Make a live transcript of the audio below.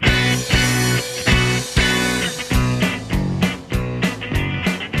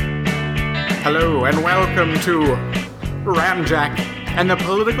Hello and welcome to Ramjack and the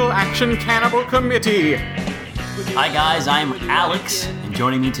Political Action Cannibal Committee. Hi guys, I'm Alex, and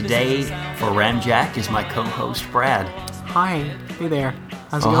joining me today for Ramjack is my co-host Brad. Hi. Hey there.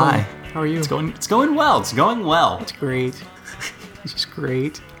 How's it going? Hi. How are you? It's going well. It's going well. It's great. It's just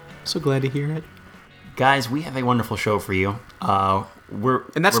great. So glad to hear it. Guys, we have a wonderful show for you. And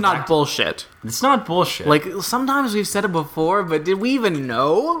that's not bullshit. It's not bullshit. Like, sometimes we've said it before, but did we even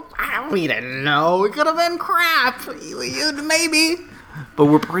know? We didn't know. It could have been crap. Maybe. But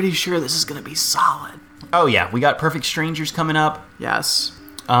we're pretty sure this is going to be solid. Oh yeah, we got Perfect Strangers coming up. Yes.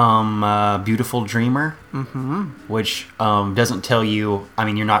 Beautiful Dreamer. Mm-hmm. Which doesn't tell you. I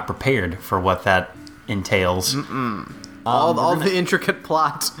mean, you're not prepared for what that entails. All the intricate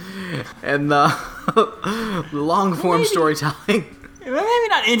plots and the long-form storytelling. Maybe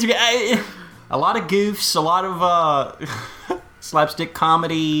not intricate. A lot of goofs, a lot of slapstick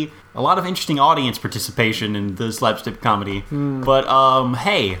comedy, a lot of interesting audience participation in the slapstick comedy. But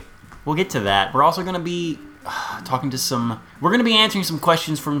hey, we'll get to that. We're also going to be we're going to be answering some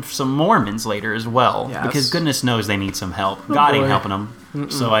questions from some Mormons later as well. Yes. Because goodness knows they need some help. God ain't helping them.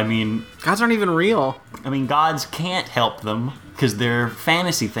 So, I mean... Gods aren't even real. I mean, gods can't help them because they're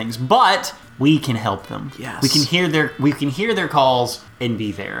fantasy things, but we can help them. Yes. We can hear their calls and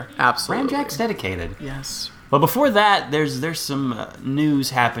be there. Absolutely. Ramjack's dedicated. Yes. But before that, there's some news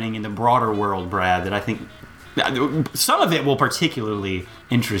happening in the broader world, Brad, that I think some of it will particularly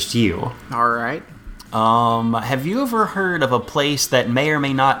interest you. All right. Have you ever heard of a place that may or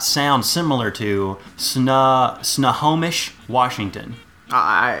may not sound similar to Snohomish, Washington?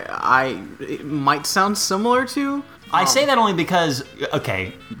 It might sound similar to. I say that only because,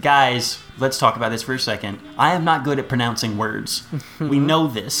 okay, guys, let's talk about this for a second. I am not good at pronouncing words. We know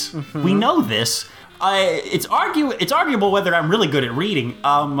this. We know this. It's arguable whether I'm really good at reading.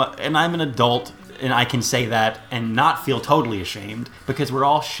 And I'm an adult, and I can say that and not feel totally ashamed because we're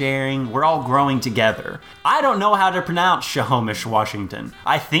all growing together. I don't know how to pronounce Snohomish, Washington.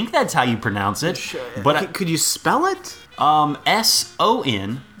 I think that's how you pronounce it. But could you spell it?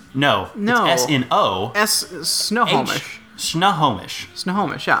 S-O-N. No. It's S-N-O. Snohomish. Snohomish.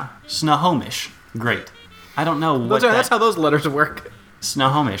 Snohomish, yeah. Snohomish. Great. I don't know what That's how those letters work.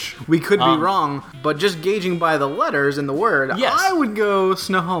 Snohomish. We could be wrong, but just gauging by the letters in the word, yes. I would go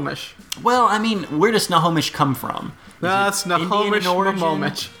Snohomish. Well, I mean, where does Snohomish come from?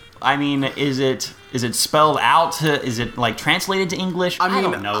 Snohomish. I mean, is it spelled out? Is it like translated to English? I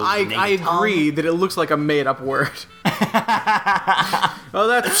don't know. I agree that it looks like a made-up word. Oh,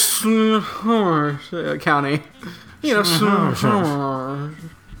 that's Snohomish County. You know, Snohomish.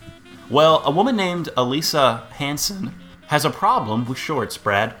 Well, a woman named Elisa Hansen has a problem with shorts,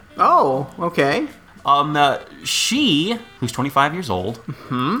 Brad. Oh, okay. She, who's 25 years old,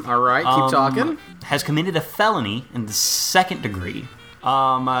 all right, keep talking, has committed a felony in the second degree.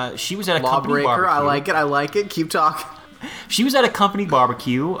 She was at a company Lawbreaker, barbecue. I like it, keep talking. She was at a company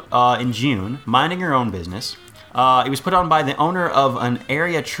barbecue in June, minding her own business. It was put on by the owner of an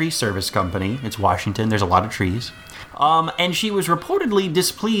area tree service company. It's Washington, there's a lot of trees. And she was reportedly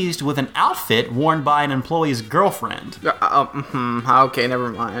displeased with an outfit worn by an employee's girlfriend. Okay, never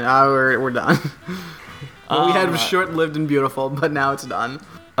mind. We're done. What we had was short-lived and beautiful, but now it's done.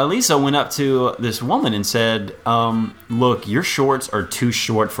 Elisa went up to this woman and said, look, your shorts are too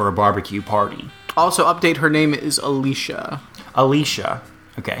short for a barbecue party. Also, update, her name is Alicia. Alicia.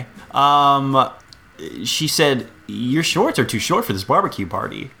 Okay. She said, your shorts are too short for this barbecue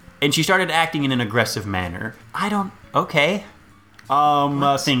party. And she started acting in an aggressive manner. Okay.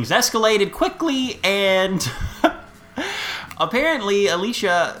 Things escalated quickly, and apparently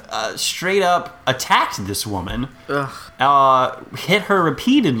Alicia straight up attacked this woman. Hit her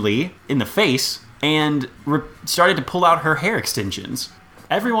repeatedly in the face, and started to pull out her hair extensions.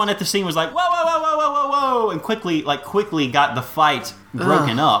 Everyone at the scene was like, whoa, whoa, whoa, whoa, whoa, whoa, whoa, and quickly got the fight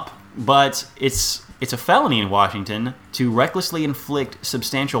broken up. But it's a felony in Washington to recklessly inflict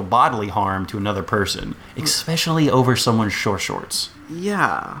substantial bodily harm to another person, especially over someone's short shorts.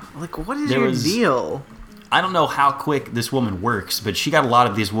 Yeah, like, what is your deal? I don't know how quick this woman works, but she got a lot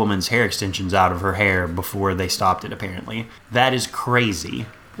of this woman's hair extensions out of her hair before they stopped it, apparently. That is crazy.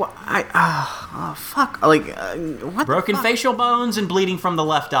 What? Fuck. Like, what? Broken facial bones and bleeding from the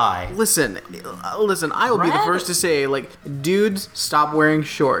left eye. Listen, I will be the first to say, like, dudes, stop wearing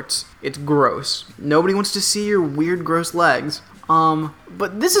shorts. It's gross. Nobody wants to see your weird, gross legs.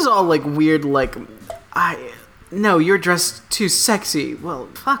 But this is all, like, weird, like, no, you're dressed too sexy. Well,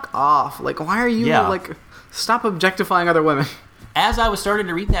 fuck off. Like, why are you, like, stop objectifying other women. as I was starting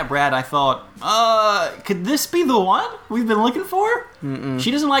to read that, Brad, I thought, could this be the one we've been looking for?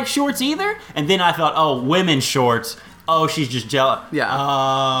 She doesn't like shorts either? And then I thought, oh, women's shorts. Oh, she's just jealous.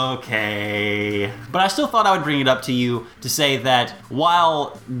 Yeah. Okay. But I still thought I would bring it up to you to say that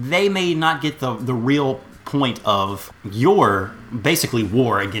while they may not get the real point of your basically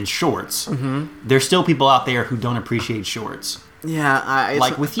war against shorts, there's still people out there who don't appreciate shorts. Yeah,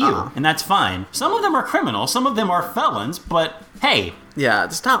 like with you, and that's fine. Some of them are criminals, some of them are felons, but hey, yeah,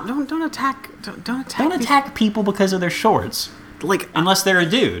 stop! Don't attack people because of their shorts. Like, unless they're a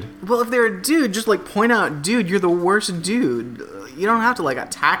dude. Well, if they're a dude, just like point out, dude, you're the worst dude. You don't have to like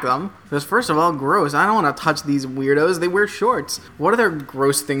attack them. Because first of all, gross. I don't want to touch these weirdos. They wear shorts. What other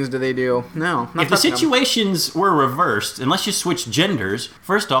gross things do they do? No. If the situations were reversed, and let's just switch genders.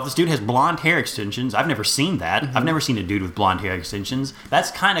 First off, this dude has blonde hair extensions. I've never seen that. I've never seen a dude with blonde hair extensions. That's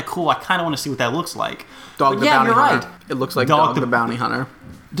kind of cool. I kind of want to see what that looks like. Dog the Bounty Hunter. Right. It looks like Dog the Bounty Hunter.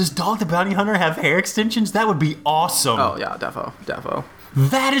 Does Dog the Bounty Hunter have hair extensions? That would be awesome. Oh, yeah, defo.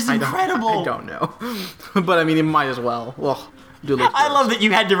 That is incredible. I don't know. But, I mean, it might as well. Ugh. I love that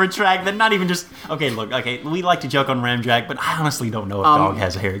you had to retract that. Not even just... Okay, we like to joke on Ramjack, but I honestly don't know if Dog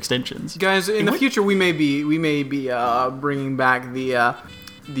has hair extensions. Guys, in the future, we may be bringing back the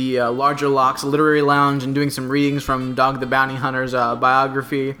Larger Locks Literary Lounge and doing some readings from Dog the Bounty Hunter's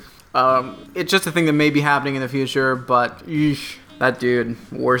biography. It's just a thing that may be happening in the future, but... Eesh. That dude,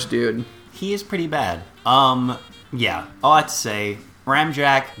 worst dude. He is pretty bad. Yeah. All I have to say,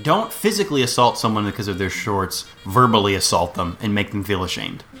 Ramjack, don't physically assault someone because of their shorts. Verbally assault them and make them feel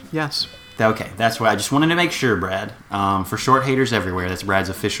ashamed. Yes. Okay, that's why I just wanted to make sure, Brad. For short haters everywhere, that's Brad's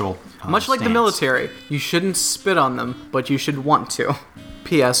official Much like stance. the military, you shouldn't spit on them, but you should want to.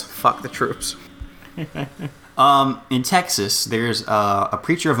 P.S. Fuck the troops. In Texas, there's a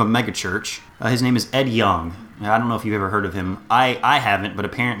preacher of a megachurch. His name is Ed Young. I don't know if you've ever heard of him. I haven't, but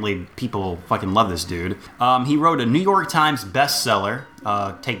apparently people fucking love this dude. He wrote a New York Times bestseller.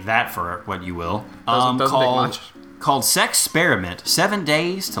 Take that for what you will. Doesn't take much. Called Sexperiment: 7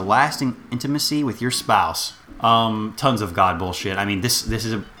 Days to Lasting Intimacy with Your Spouse. Tons of God bullshit. I mean, this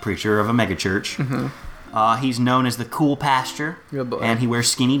is a preacher of a megachurch. He's known as the cool pastor, and he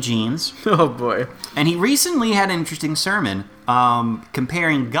wears skinny jeans. Oh boy! And he recently had an interesting sermon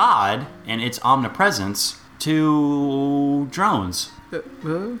comparing God and its omnipresence to drones.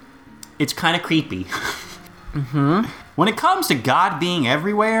 It's kind of creepy. When it comes to God being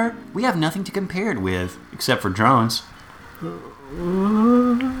everywhere, we have nothing to compare it with, except for drones.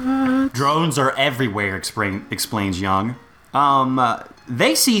 Drones are everywhere, explains Young.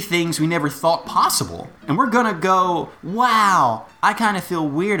 They see things we never thought possible. And we're gonna go, wow, I kind of feel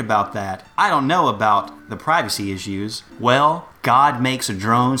weird about that. I don't know about the privacy issues. Well, God makes a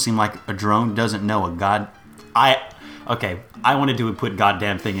drone seem like a drone doesn't know a God. I wanted to put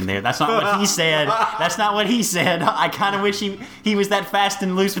goddamn thing in there. That's not what he said. That's not what he said. I kind of wish he was that fast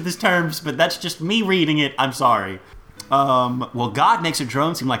and loose with his terms, but that's just me reading it. I'm sorry. Well, God makes a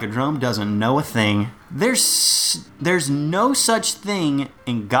drone seem like a drone doesn't know a thing. There's no such thing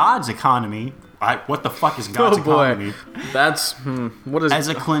in God's economy. What the fuck is God's economy? That's what is as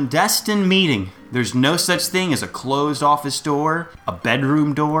a clandestine meeting. There's no such thing as a closed office door, a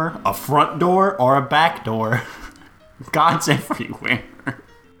bedroom door, a front door, or a back door. God's everywhere.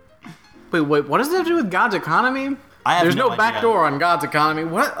 Wait, what does that have to do with God's economy? There's no back door on God's economy.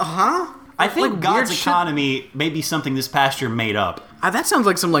 What? Huh? I think like God's economy may be something this pastor made up. That sounds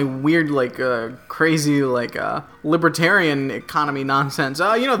like some like weird, like crazy, like libertarian economy nonsense.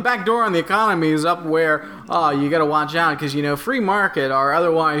 The back door on the economy is up where you got to watch out because free market, or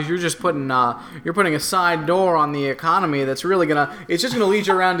otherwise you're just putting a side door on the economy that's really it's just gonna lead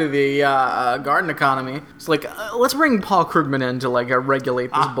you around to the garden economy. It's like let's bring Paul Krugman in to like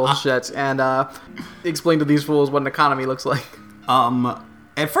regulate this bullshit and explain to these fools what an economy looks like.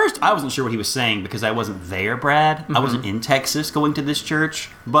 At first, I wasn't sure what he was saying because I wasn't there, Brad. I wasn't in Texas going to this church.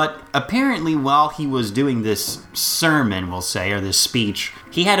 But apparently, while he was doing this sermon, we'll say, or this speech,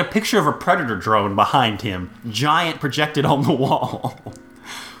 he had a picture of a Predator drone behind him, giant projected on the wall.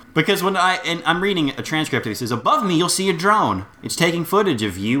 Because I'm reading a transcript, it says, above me, you'll see a drone. It's taking footage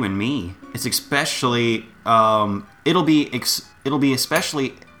of you and me. It's especially, it'll be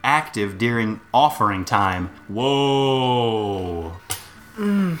especially active during offering time. Whoa.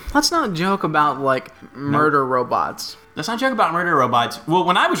 Let's not joke about, murder robots. Let's not joke about murder robots. Well,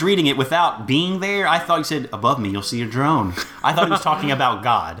 when I was reading it without being there, I thought he said, above me, you'll see a drone. I thought he was talking about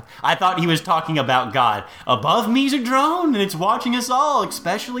God. Above me's a drone, and it's watching us all,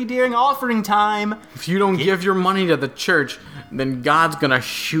 especially during offering time. If you don't give your money to the church, then God's gonna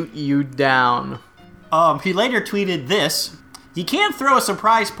shoot you down. He later tweeted this. You can't throw a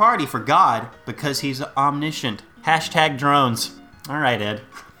surprise party for God because he's omniscient. Hashtag drones. All right, Ed.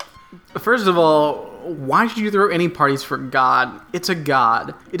 First of all, why should you throw any parties for God? It's a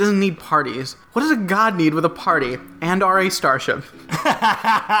god. It doesn't need parties. What does a god need with a party and or a starship?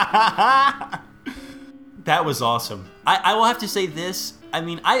 That was awesome. I will have to say this. I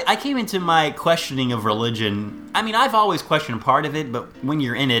mean, I came into my questioning of religion. I mean, I've always questioned part of it, but when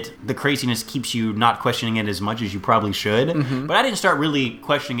you're in it, the craziness keeps you not questioning it as much as you probably should. Mm-hmm. But I didn't start really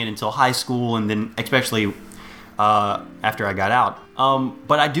questioning it until high school, and then especially after I got out.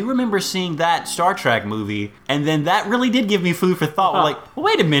 But I do remember seeing that Star Trek movie, and then that really did give me food for thought. Like,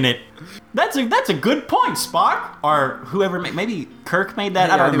 wait a minute, that's a good point, Spock, or whoever. Maybe Kirk made that.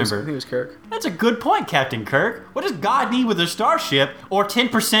 I don't remember. I think it was Kirk. That's a good point, Captain Kirk. What does God need with a starship, or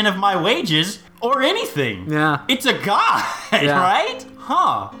 10% of my wages, or anything? Yeah, it's a god, right?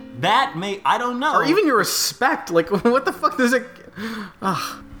 Huh? I don't know. Or even your respect. Like, what the fuck does it?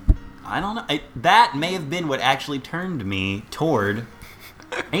 Ugh. I don't know. That may have been what actually turned me toward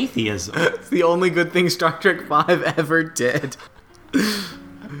atheism. It's the only good thing Star Trek V ever did.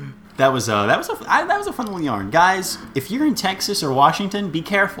 That was a fun little yarn, guys. If you're in Texas or Washington, be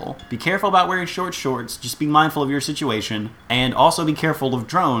careful. Be careful about wearing short shorts. Just be mindful of your situation, and also be careful of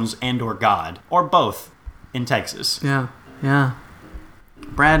drones and or God, or both, in Texas. Yeah.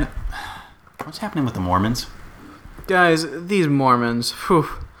 Brad, what's happening with the Mormons? Guys, these Mormons. Whew.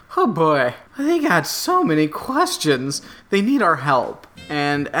 Oh boy, they got so many questions. They need our help.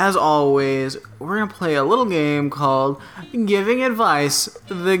 And as always, we're going to play a little game called Giving Advice,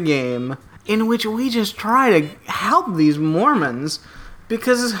 the Game, in which we just try to help these Mormons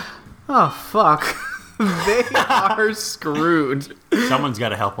because, oh fuck, they are screwed. Someone's got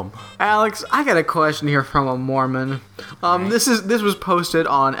to help them. Alex, I got a question here from a Mormon. This was posted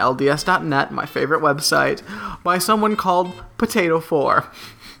on LDS.net, my favorite website, by someone called Potato4.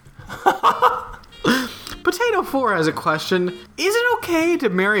 Potato4 has a question. Is it okay to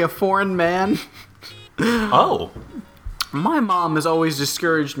marry a foreign man? Oh. My mom has always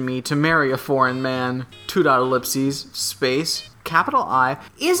discouraged me to marry a foreign man. ellipses, space, capital I.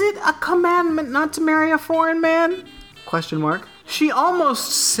 Is it a commandment not to marry a foreign man? Question mark. She almost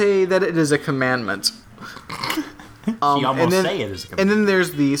say that it is a commandment. She almost say it is a commandment. And then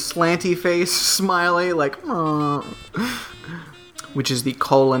there's the slanty face smiley, like, which is the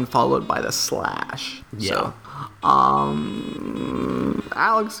colon followed by the slash. Yeah. So,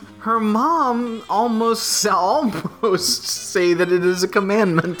 Alex, her mom almost say that it is a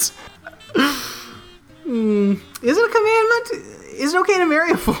commandment. Is it a commandment? Is it okay to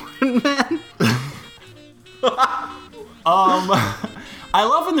marry a foreign man? I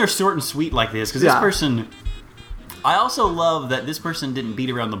love when they're short and sweet like this, because this person... I also love that this person didn't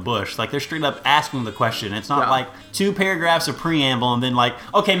beat around the bush. Like, they're straight up asking the question. It's not like 2 paragraphs of preamble and then like,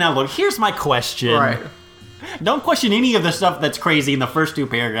 okay, now look, here's my question. Right. Don't question any of the stuff that's crazy in the first 2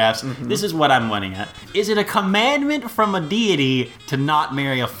 paragraphs. Mm-hmm. This is what I'm wanting at. Is it a commandment from a deity to not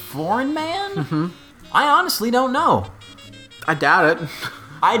marry a foreign man? Mm-hmm. I honestly don't know. I doubt it.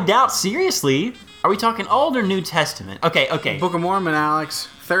 I doubt seriously. Are we talking Old or New Testament? Okay. Book of Mormon, Alex.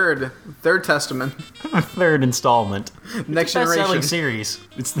 Third Testament. Third installment. Next generation. Best-selling series.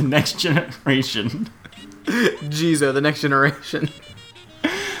 It's the next generation. Jizo, the next generation.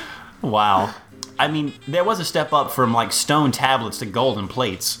 Wow. I mean, there was a step up from like stone tablets to golden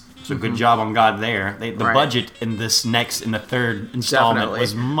plates. So good job on God there. The budget in the third installment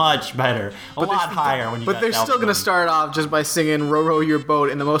was much better. A lot higher when you got But they're still going to start off just by singing Row Row Your Boat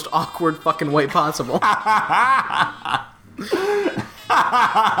in the most awkward fucking way possible.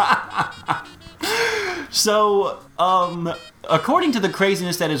 So, according to the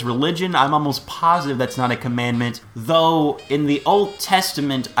craziness that is religion, I'm almost positive that's not a commandment. Though, in the Old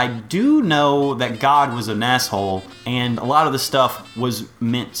Testament, I do know that God was an asshole, and a lot of the stuff was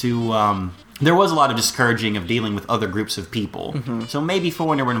meant to, there was a lot of discouraging of dealing with other groups of people. Mm-hmm. So maybe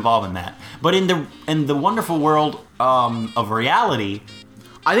foreigners were involved in that. But in the wonderful world of reality...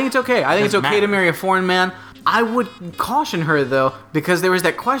 I think it's okay. I think it's okay to marry a foreign man. I would caution her, though, because there was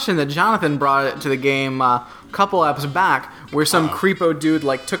that question that Jonathan brought to the game a couple eps back, where some creepo dude,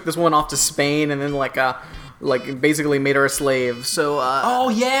 like, took this one off to Spain and then, like, basically made her a slave. So,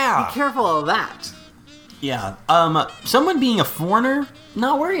 be careful of that. Yeah. Someone being a foreigner,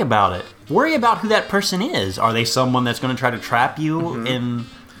 not worry about it. Worry about who that person is. Are they someone that's going to try to trap you in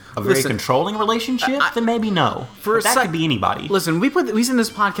a very controlling relationship? Then maybe no. That could be anybody. Listen, we send this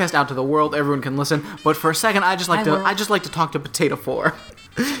podcast out to the world. Everyone can listen. But for a second, I just like to talk to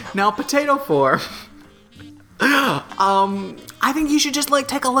Potato4. Now, Potato4 I think you should just like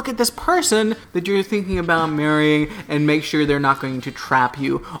take a look at this person that you're thinking about marrying and make sure they're not going to trap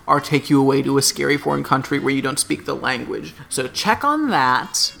you or take you away to a scary foreign country where you don't speak the language. So check on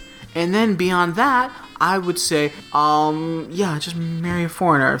that. And then beyond that, I would say, yeah, just marry a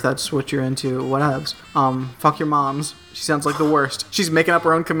foreigner if that's what you're into. Whatevs. Fuck your moms. She sounds like the worst. She's making up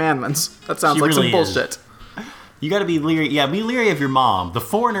her own commandments. That sounds She like really some bullshit. You gotta be leery. Yeah, be leery of your mom, the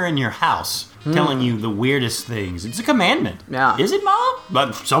foreigner in your house, telling you the weirdest things. It's a commandment. Yeah. Is it, Mom?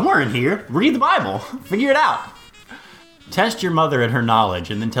 But somewhere in here, read the Bible. Figure it out. Test your mother at her knowledge,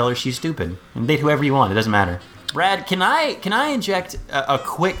 and then tell her she's stupid. And date whoever you want. It doesn't matter. Brad, can I inject a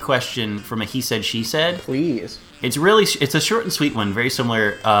quick question from a he said she said? Please. It's a short and sweet one, very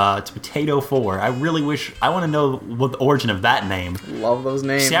similar to Potato 4. I want to know what the origin of that name. Love those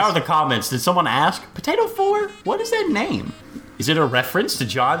names. Scour the comments. Did someone ask, Potato 4? What is that name? Is it a reference to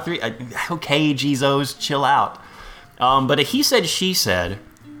John 3? Okay, Jesus, chill out. But a he said, she said,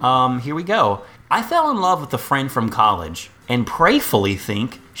 here we go. I fell in love with a friend from college and prayfully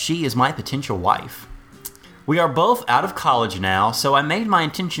think she is my potential wife. We are both out of college now, so I made my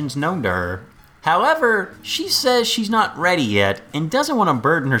intentions known to her. However, she says she's not ready yet and doesn't want to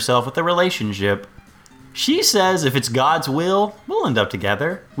burden herself with a relationship. She says if it's God's will, we'll end up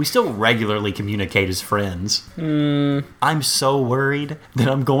together. We still regularly communicate as friends. I'm so worried that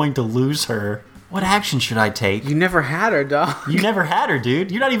I'm going to lose her. What action should I take? You never had her, dog. You never had her, dude.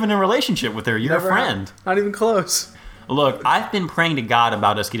 You're not even in a relationship with her. You're a friend. Not even close. Look, I've been praying to God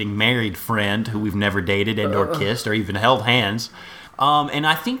about us getting married, friend, who we've never dated and or kissed or even held hands. And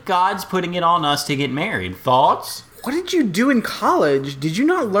I think God's putting it on us to get married. Thoughts? What did you do in college? Did you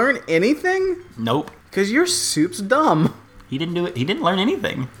not learn anything? Nope. Because your soup's dumb. He didn't do it. He didn't learn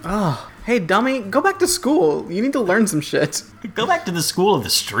anything. Oh, hey, dummy, go back to school. You need to learn some shit. Go back to the school of the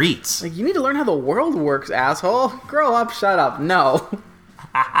streets. Like, you need to learn how the world works, asshole. Grow up, shut up. No.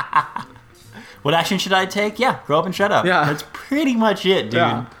 What action should I take? Yeah, grow up and shut up. Yeah. That's pretty much it, dude.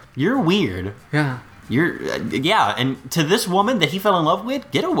 Yeah. You're weird. Yeah. Yeah, and to this woman that he fell in love with,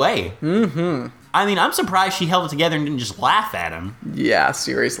 get away. Mm-hmm. I mean, I'm surprised she held it together and didn't just laugh at him. Yeah,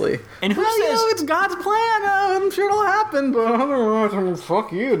 seriously. And who well, says... you know, it's God's plan. I'm sure it'll happen, but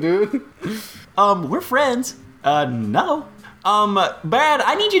fuck you, dude. We're friends. No. Brad,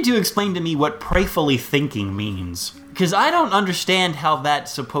 I need you to explain to me what prayfully thinking means. Because I don't understand how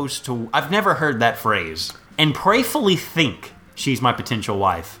that's supposed to... I've never heard that phrase. And prayfully think she's my potential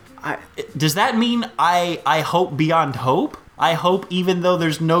wife. Does that mean I hope beyond hope? I hope even though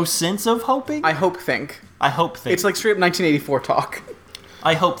there's no sense of hoping? I hope think. I hope think. It's like straight up 1984 talk.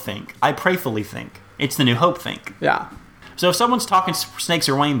 I hope think. I prayfully think. It's the new hope think. Yeah. So if someone's talking snakes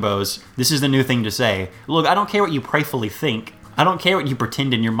or rainbows, this is the new thing to say. Look, I don't care what you prayfully think. I don't care what you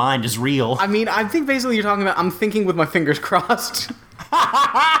pretend in your mind is real. I mean, I think basically you're talking about I'm thinking with my fingers crossed.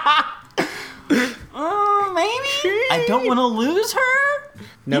 Maybe? I don't want to lose her?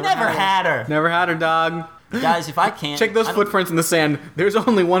 Never had her. Never had her, dog. Guys, if I can't... Check those footprints in the sand. There's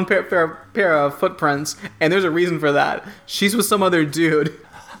only one pair of footprints, and there's a reason for that. She's with some other dude.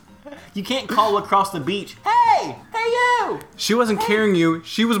 You can't call across the beach. Hey! Hey, you! She wasn't carrying you.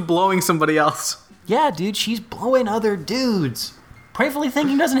 She was blowing somebody else. Yeah, dude, she's blowing other dudes. Prayfully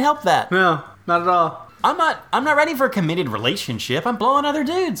thinking doesn't help that. No, not at all. I'm not ready for a committed relationship. I'm blowing other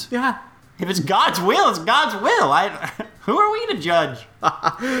dudes. Yeah. If it's God's will, it's God's will. Who are we to judge?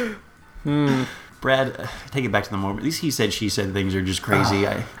 Brad, take it back to the moment. These he said, she said things are just crazy.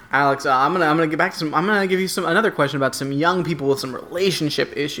 Alex, I'm gonna get back to some. I'm gonna give you another question about some young people with some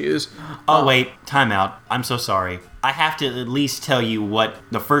relationship issues. Oh wait, time out. I'm so sorry. I have to at least tell you what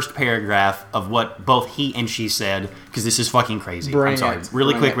the first paragraph of what both he and she said, because this is fucking crazy. I'm sorry.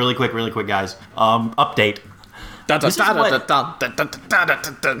 Really quick, guys. Update.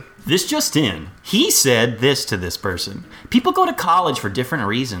 This just in. He said this to this person. People go to college for different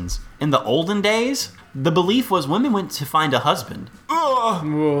reasons. In the olden days, the belief was women went to find a husband.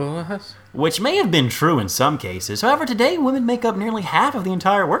 What? Which may have been true in some cases. However, today women make up nearly half of the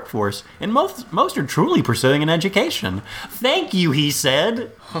entire workforce, and most are truly pursuing an education. Thank you, he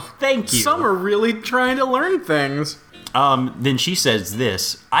said. Thank you. Some are really trying to learn things. Then she says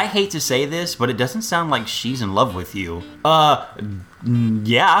this. I hate to say this, but it doesn't sound like she's in love with you.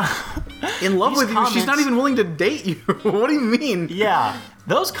 Yeah. In love with you? She's not even willing to date you. What do you mean? Yeah.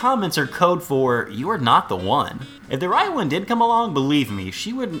 Those comments are code for, you are not the one. If the right one did come along, believe me,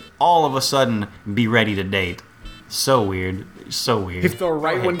 she would all of a sudden be ready to date. So weird. So weird. If the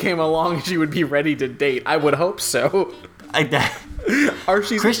right one came along, she would be ready to date. I would hope so.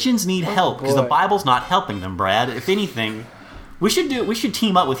 Christians need help because the Bible's not helping them, Brad. If anything, We should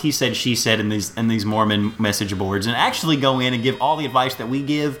team up with He Said, She Said in these Mormon message boards and actually go in and give all the advice that we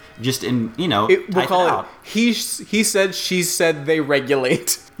give just in, we'll call it he said, she said, they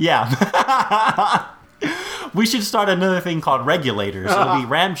regulate. Yeah. We should start another thing called Regulators. It'll be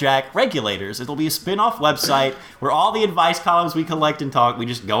Ramjack Regulators. It'll be a spin-off website where all the advice columns we collect and talk, we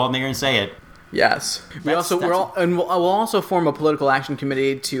just go on there and say it. Yes. We'll also form a political action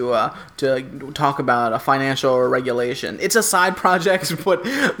committee to talk about a financial regulation. It's a side project,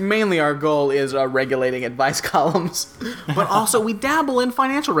 but mainly our goal is regulating advice columns. But also we dabble in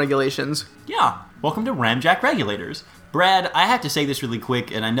financial regulations. Yeah. Welcome to Ramjack Regulators. Brad, I have to say this really quick,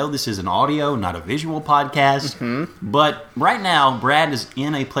 and I know this is an audio, not a visual podcast, but right now, Brad is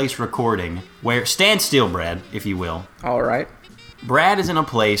in a place recording where... Stand still, Brad, if you will. All right. Brad is in a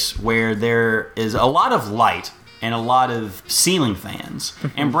place where there is a lot of light and a lot of ceiling fans,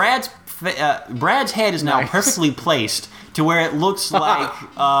 and Brad's head is now perfectly placed to where it looks like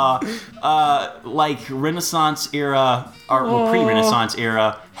Renaissance era or pre-Renaissance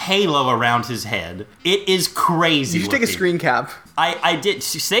era halo around his head. It is crazy. You should take a screen cap. I did.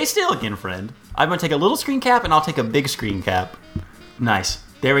 Stay still again, friend. I'm going to take a little screen cap and I'll take a big screen cap. Nice.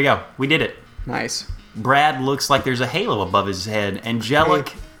 There we go. We did it. Nice. Brad looks like there's a halo above his head,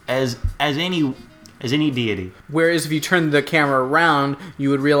 angelic as any deity. Whereas if you turn the camera around, you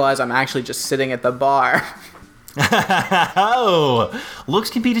would realize I'm actually just sitting at the bar. Oh, looks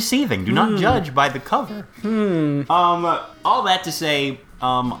can be deceiving. Do not judge by the cover. All that to say,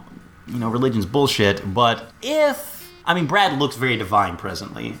 religion's bullshit. But Brad looks very divine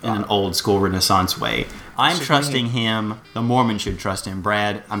presently in an old school Renaissance way. I'm trusting him. The Mormons should trust him.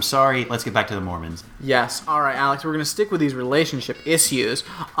 Brad, I'm sorry. Let's get back to the Mormons. Yes. All right, Alex. We're gonna stick with these relationship issues.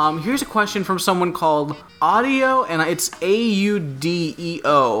 Here's a question from someone called Audio, and it's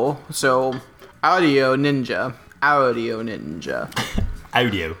AUDEO. So. Audio Ninja.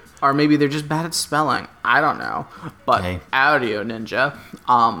 Audio. Or maybe they're just bad at spelling. I don't know. But Audio Ninja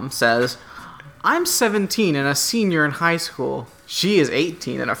says, I'm 17 and a senior in high school. She is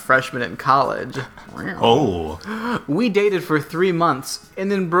 18 and a freshman in college. Oh. We dated for 3 months and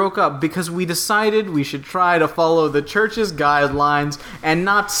then broke up because we decided we should try to follow the church's guidelines and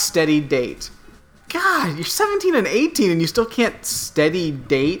not steady date. God, you're 17 and 18 and you still can't steady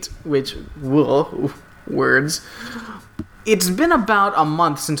date, which, words. It's been about a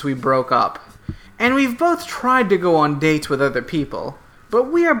month since we broke up, and we've both tried to go on dates with other people,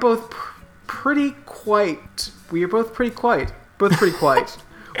 but we are both pretty quiet. We're both pretty quiet,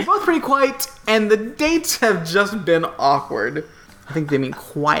 and the dates have just been awkward. I think they mean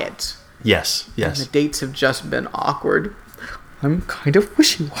quiet. Yes. And the dates have just been awkward. I'm kind of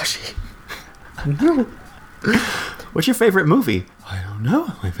wishy-washy. No. What's your favorite movie? I don't know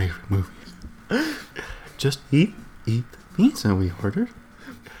what my favorite movie is. Just eat the pizza we ordered.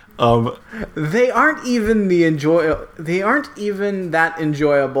 They aren't even that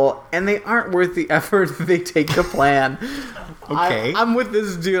enjoyable, and they aren't worth the effort they take to plan. Okay. I'm with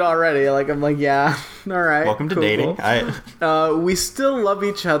this dude already. I'm like, yeah, all right. Welcome to dating. We still love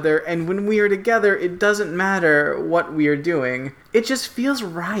each other, and when we are together, it doesn't matter what we are doing. It just feels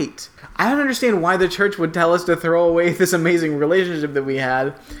right. I don't understand why the church would tell us to throw away this amazing relationship that we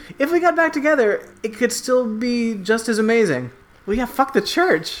had. If we got back together, it could still be just as amazing. Well, yeah, fuck the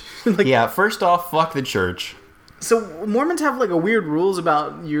church. First off, fuck the church. So Mormons have a weird rules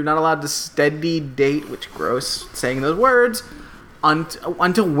about you're not allowed to steady date, which gross saying those words,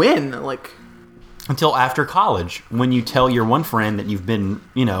 until when? Until after college, when you tell your one friend that you've been,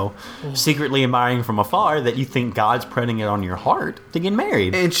 secretly admiring from afar, that you think God's putting it on your heart to get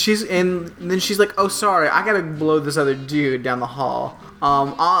married. And then she's like, oh, sorry, I gotta blow this other dude down the hall.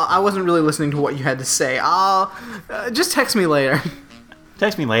 I wasn't really listening to what you had to say. Just text me later.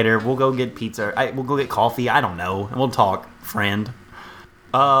 Text me later. We'll go get pizza. We'll go get coffee. I don't know. And we'll talk, friend.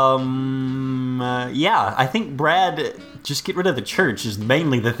 I think Brad, just get rid of the church is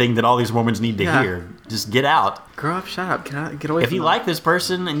mainly the thing that all these Mormons need to hear. Just get out. Grow up, shut up, get away from If you like this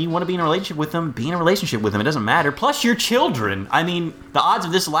person and you want to be in a relationship with them, be in a relationship with them. It doesn't matter. Plus your children. The odds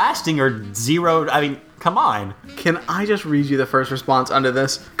of this lasting are zero. Come on. Can I just read you the first response under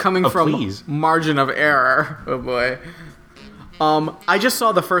this? Coming from please. Margin of error. Oh boy. I just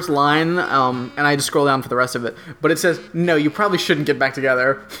saw the first line, and I just scroll down for the rest of it. But it says, no, you probably shouldn't get back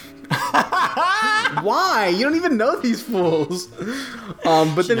together. Why? You don't even know these fools.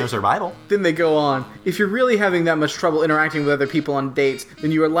 But she knows her Bible. Then they go on. If you're really having that much trouble interacting with other people on dates,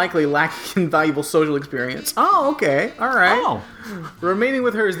 then you are likely lacking in valuable social experience. Oh, okay. All right. Oh. Remaining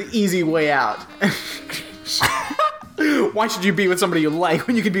with her is the easy way out. Why should you be with somebody you like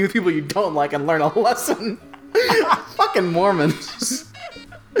when you can be with people you don't like and learn a lesson? Fucking Mormons.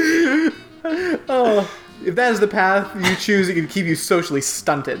 Oh, if that is the path you choose, it can keep you socially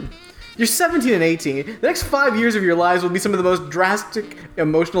stunted. You're 17 and 18. The next 5 years of your lives will be some of the most drastic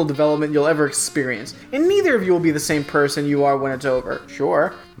emotional development you'll ever experience. And neither of you will be the same person you are when it's over.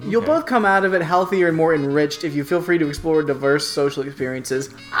 Sure. Okay. You'll both come out of it healthier and more enriched if you feel free to explore diverse social experiences.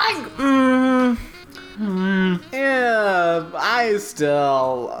 Yeah, I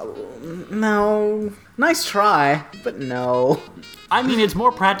still... No. Nice try, but no. I mean, it's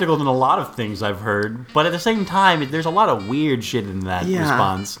more practical than a lot of things I've heard, but at the same time, there's a lot of weird shit in that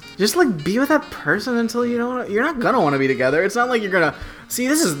response. Just, like, be with that person until you don't... You're not gonna want to be together. It's not like you're gonna... See,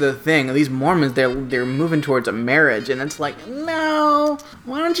 this is the thing. These Mormons, they're moving towards a marriage, and it's like, no.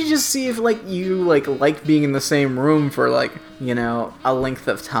 Why don't you just see if, like, you, like being in the same room for, like, you know, a length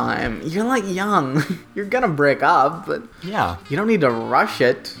of time. You're, like, young. You're gonna break up, but... Yeah. You don't need to rush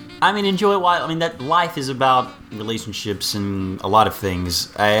it. I mean, enjoy it while... I mean, that life is about relationships and a lot of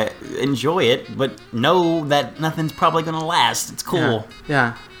things. I enjoy it, but know that nothing's probably gonna last. It's cool.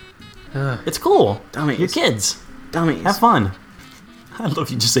 Yeah. It's cool. Dummies. You're kids. Dummies. Have fun. I love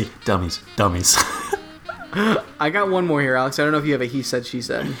you just say dummies. Dummies. I got one more here, Alex. I don't know if you have a he said, she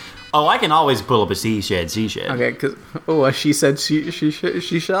said. Oh, I can always pull up a she shed. Okay, because... Oh, a she said, she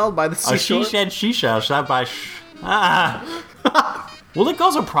shall by the seashore? A she shall by... Will it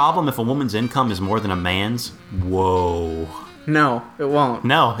cause a problem if a woman's income is more than a man's? Whoa. No, it won't.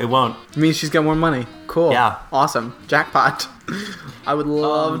 No, it won't. It means she's got more money. Cool. Yeah. Awesome. Jackpot. I would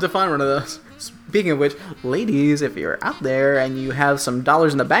love to find one of those. Speaking of which, ladies, if you're out there and you have some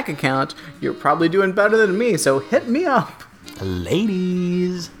dollars in the bank account, you're probably doing better than me, so hit me up.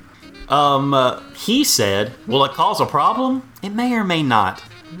 Ladies. He said, will it cause a problem? It may or may not.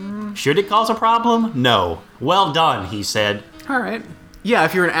 Should it cause a problem? No. Well done, he said. All right. Yeah,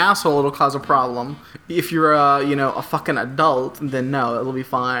 if you're an asshole, it'll cause a problem. If you're a fucking adult, then no, it'll be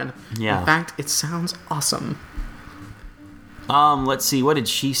fine. Yeah. In fact, it sounds awesome. Let's see. What did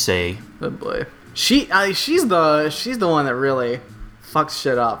she say? Oh boy. She's the one that really fucks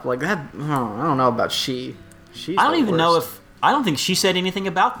shit up. Like that. I don't know about she. I don't even know if... I don't think she said anything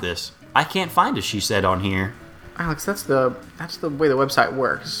about this. I can't find a she said on here. Alex, that's the way the website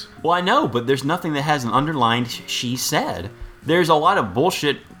works. Well, I know, but there's nothing that has an underlined she said. There's a lot of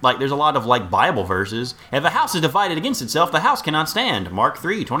bullshit, like there's a lot of like Bible verses. If a house is divided against itself, the house cannot stand. Mark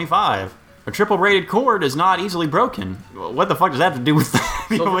 3:25. A triple braided cord is not easily broken. What the fuck does that have to do with a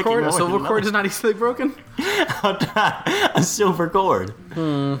silver cord is not easily broken? A silver cord.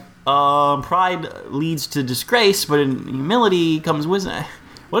 Pride leads to disgrace, but in humility comes wisdom.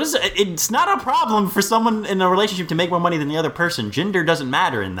 What is it? It's not a problem for someone in a relationship to make more money than the other person. Gender doesn't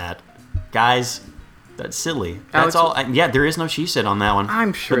matter in that. Guys, that's silly. That's all. Yeah, there is no she said on that one.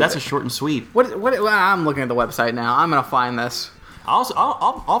 I'm sure. But that's a short and sweet. What? I'm looking at the website now. I'm gonna find this. I'll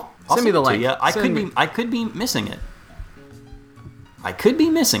send me the link. I could be missing it. I could be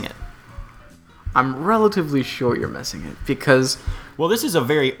missing it. I'm relatively sure you're missing it because... Well, this is a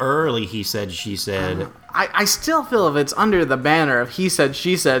very early he said, she said. I still feel if it's under the banner of he said,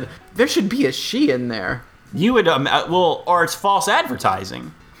 she said, there should be a she in there. You would, or it's false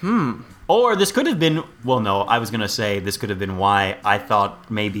advertising. Or this could have been, well, no, I was going to say this could have been why I thought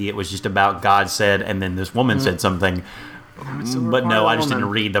maybe it was just about God said and then this woman said something. But no, I just didn't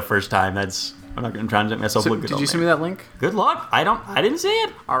read the first time. I'm not going to try and make myself look good. Did you send me that link? Good luck. I didn't see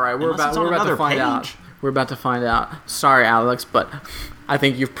it. All right, we're about to find out. We're about to find out. Sorry, Alex, but I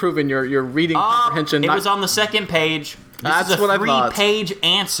think you've proven your reading comprehension. It was on the second page. That's what I thought. 3-page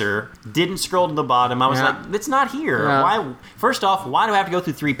answer. Didn't scroll to the bottom. I was like, it's not here. Yeah. Why? First off, why do I have to go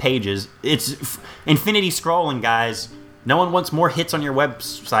through 3 pages? It's infinity scrolling, guys. No one wants more hits on your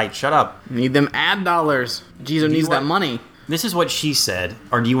website. Shut up. Need them ad dollars. Jesus needs that money. This is what she said.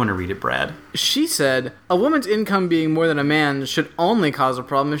 Or do you want to read it, Brad? She said, a woman's income being more than a man's should only cause a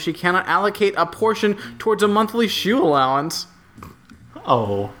problem if she cannot allocate a portion towards a monthly shoe allowance.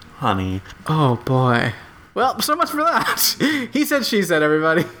 Oh, honey. Oh, boy. Well, so much for that. He said, she said,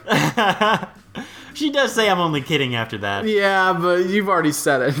 everybody. She does say I'm only kidding after that. Yeah, but you've already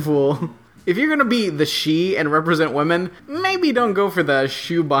said it, fool. If you're going to be the she and represent women, maybe don't go for the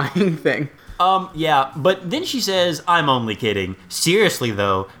shoe buying thing. Yeah, but then she says, I'm only kidding. Seriously,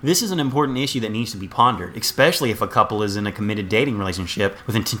 though, this is an important issue that needs to be pondered, especially if a couple is in a committed dating relationship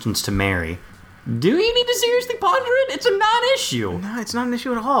with intentions to marry. Do you need to seriously ponder it? It's a non-issue. No, it's not an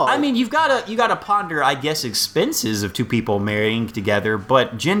issue at all. I mean, you gotta ponder, I guess, expenses of 2 people marrying together,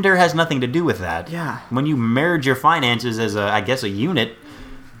 but gender has nothing to do with that. Yeah. When you merge your finances as a unit,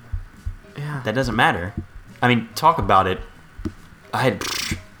 yeah, that doesn't matter. I mean, talk about it.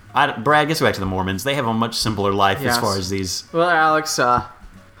 Brad, let's go back to the Mormons. They have a much simpler life as Yes. far as these. Well, Alex,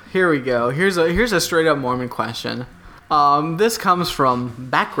 here we go. Here's a straight up Mormon question. This comes from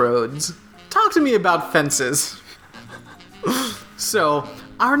Backroads. Talk to me about fences. So,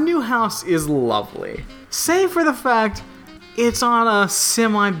 our new house is lovely, save for the fact it's on a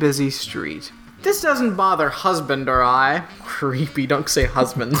semi-busy street. This doesn't bother husband or I. Creepy, don't say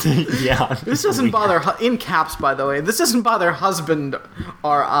husband. Yeah. This doesn't bother, in caps by the way, this doesn't bother husband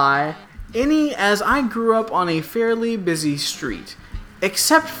or I any, as I grew up on a fairly busy street,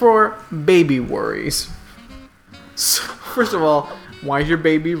 except for baby worries. So, first of all, why is your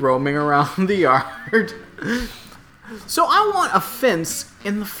baby roaming around the yard? So I want a fence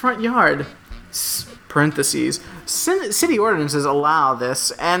in the front yard. Parentheses. City ordinances allow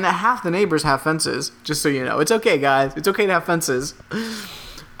this, and half the neighbors have fences. Just so you know. It's okay, guys. It's okay to have fences.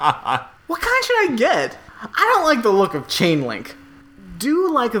 What kind should I get? I don't like the look of chain link.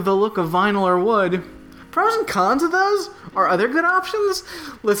 Do like the look of vinyl or wood. Pros and cons of those? Are there good options?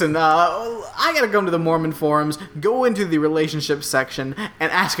 Listen, I gotta come to the Mormon forums, go into the relationship section,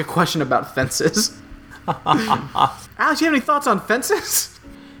 and ask a question about fences. Alex, you have any thoughts on fences?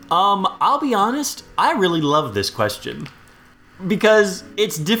 I'll be honest, I really love this question. Because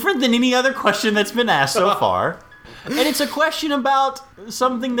it's different than any other question that's been asked so far. And it's a question about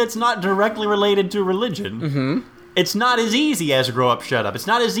something that's not directly related to religion. Mm-hmm. It's not as easy as Grow Up, Shut Up. It's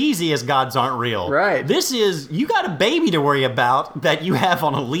not as easy as Gods Aren't Real. Right. This is, you got a baby to worry about that you have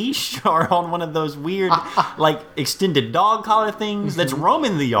on a leash or on one of those weird, like, extended dog collar things that's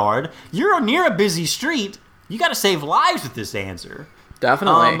roaming the yard. You're near a busy street. You got to save lives with this answer.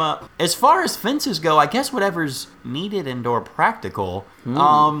 Definitely. As far as fences go, I guess whatever's needed and or practical.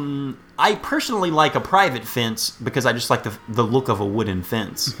 I personally like a private fence because I just like the look of a wooden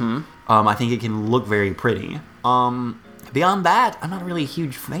fence. I think it can look very pretty. Beyond that, I'm not really a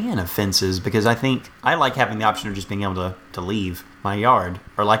huge fan of fences because I think I like having the option of just being able to leave my yard,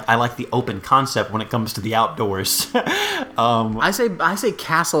 or I like the open concept when it comes to the outdoors. I say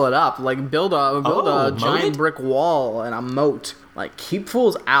castle it up, like build a moat giant it? brick wall and a moat. Like keep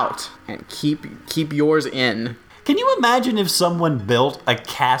fools out and keep yours in. Can you imagine if someone built a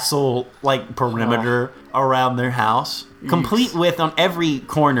castle perimeter around their house, complete with on every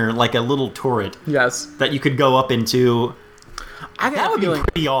corner like a little turret? Yes, that you could go up into. That would be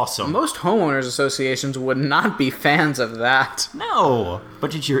pretty awesome. Most homeowners associations would not be fans of that. No,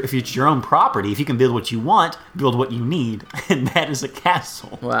 but if it's your own property, if you can build what you want, build what you need, and that is a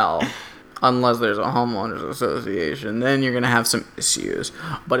castle. Well, unless there's a homeowners association, then you're going to have some issues.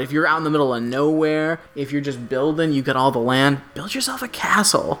 But if you're out in the middle of nowhere, if you're just building, you got all the land, build yourself a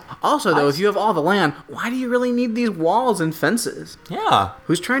castle. Also, though, if you have all the land, why do you really need these walls and fences? Yeah.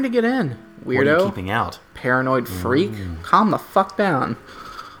 Who's trying to get in? Weirdo? What are you keeping out? Paranoid freak? Calm the fuck down.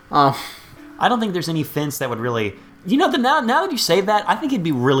 I don't think there's any fence that would really... now that you say that, I think it'd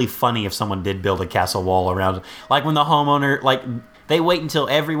be really funny if someone did build a castle wall around... Like when the homeowner... They wait until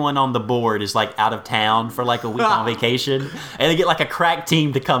everyone on the board is out of town for a week on vacation, and they get a crack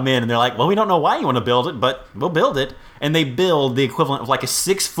team to come in, and they're like, well, we don't know why you want to build it, but we'll build it. And they build the equivalent of a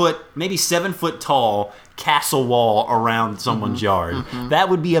 6 foot, maybe 7 foot tall castle wall around someone's yard. Mm-hmm. That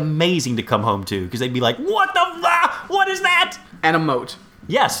would be amazing to come home to, because they'd be like, what is that? And a moat.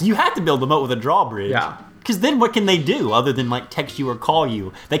 Yes, you have to build the moat with a drawbridge. Yeah. Because then what can they do other than text you or call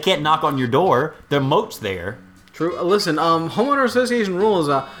you? They can't knock on your door. Their moat's there. True. Listen, homeowner association rules,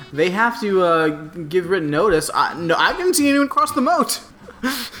 they have to give written notice. No, I didn't see anyone cross the moat.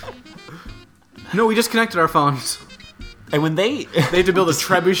 No, we just connected our phones. And when they have to build a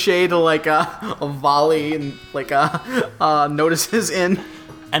trebuchet to a volley and notices in.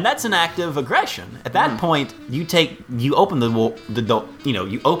 And that's an act of aggression. At that point, you open the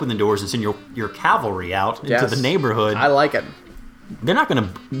open the doors and send your cavalry out into the neighborhood. I like it. The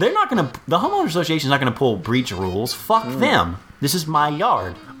homeowner association is not gonna pull breach rules. Fuck them. This is my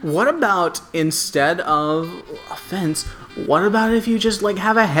yard. What about instead of a fence? What about if you just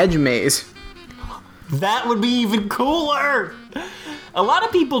have a hedge maze? That would be even cooler. A lot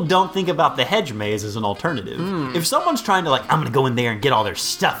of people don't think about the hedge maze as an alternative. If someone's trying to I'm gonna go in there and get all their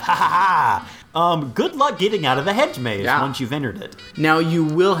stuff, ha ha ha. Good luck getting out of the hedge maze once you've entered it. Now, you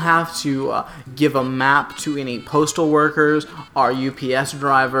will have to give a map to any postal workers or UPS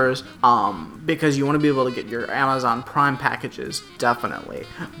drivers because you want to be able to get your Amazon Prime packages, definitely.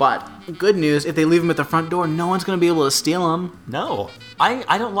 But good news, if they leave them at the front door, no one's going to be able to steal them. No.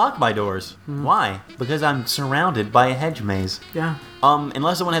 I don't lock my doors. Why? Because I'm surrounded by a hedge maze. Yeah.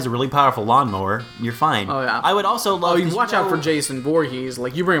 Unless someone has a really powerful lawnmower, you're fine. Oh, yeah. I would also love... you watch out for Jason Voorhees.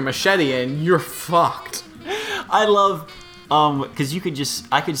 You bring a machete in, you're fucked. I love Because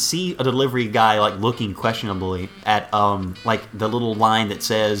I could see a delivery guy like looking questionably at like the little line that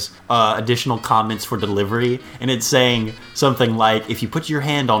says additional comments for delivery, and it's saying something like, if you put your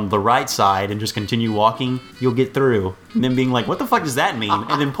hand on the right side and just continue walking, you'll get through. And then being like, what the fuck does that mean?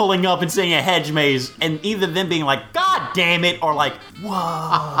 And then pulling up and seeing a hedge maze, and either them being like, God damn it, or like,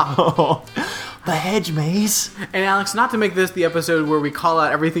 whoa. The hedge maze. And Alex, not to make this the episode where we call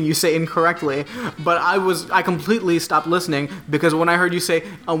out everything you say incorrectly, but I completely stopped listening because when I heard you say,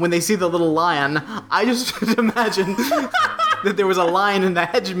 when they see the little lion, I just imagined that there was a lion in the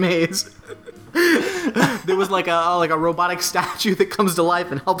hedge maze. There was like a robotic statue that comes to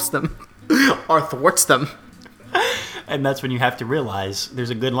life and helps them or thwarts them. And that's when you have to realize there's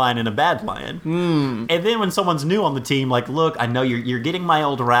a good lion and a bad lion. And then when someone's new on the team, like, look, I know you're getting my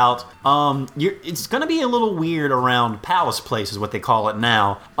old route. It's going to be a little weird around Palace Place is what they call it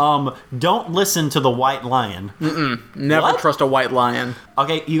now. Don't listen to the white lion. Never trust a white lion.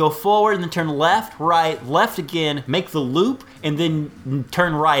 Okay, you go forward and then turn left, right, left again, make the loop, and then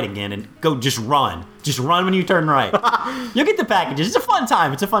turn right again and go just run. Just run when you turn right. You'll get the packages. It's a fun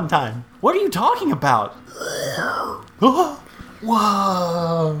time. What are you talking about? Whoa.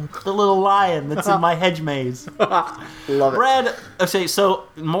 The little lion that's in my hedge maze. Love it. Brad, okay, so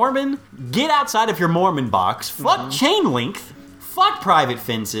Mormon, get outside of your Mormon box. Fuck chain length. Fuck private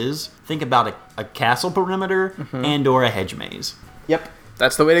fences. Think about a castle perimeter and or a hedge maze. Yep,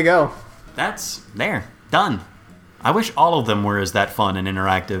 that's the way to go. That's there. Done. I wish all of them were as that fun and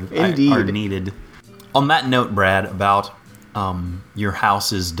interactive. Indeed. Are needed. On that note, Brad, about your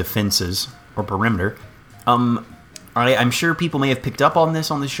house's defenses or perimeter, I'm sure people may have picked up on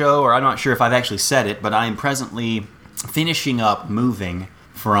this on the show, or I'm not sure if I've actually said it, but I am presently finishing up moving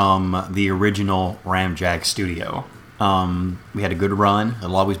from the original Ramjack studio. We had a good run.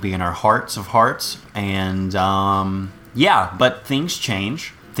 It'll always be in our hearts of hearts. And, yeah, but things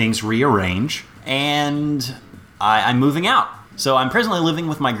change. Things rearrange. And I'm moving out. So I'm presently living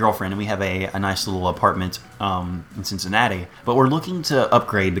with my girlfriend, and we have a nice little apartment in Cincinnati. But we're looking to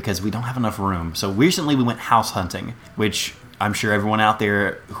upgrade because we don't have enough room. So recently we went house hunting, which I'm sure everyone out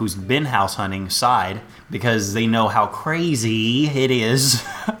there who's been house hunting sighed because they know how crazy it is.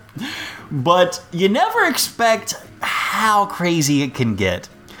 But you never expect how crazy it can get.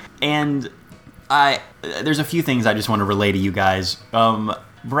 And there's a few things I just want to relay to you guys.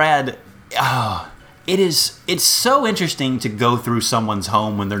 Brad, it's so interesting to go through someone's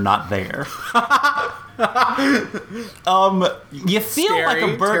home when they're not there. You feel like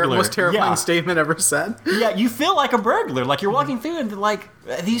a burglar. Most terrifying statement ever said. Yeah, you feel like a burglar. Like you're walking through and like,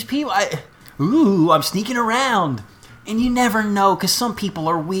 these people, I'm sneaking around. And you never know, because some people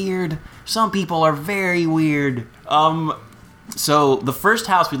are weird. Some people are very weird. So the first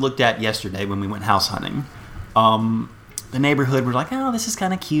house we looked at yesterday when we went house hunting, the neighborhood, we're like, oh, this is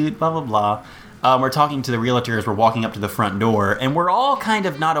kind of cute, blah, blah, blah. We're talking to the realtor as we're walking up to the front door, and we're all kind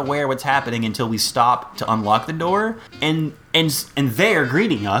of not aware what's happening until we stop to unlock the door. And there,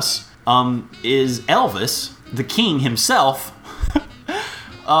 greeting us, is Elvis, the king himself,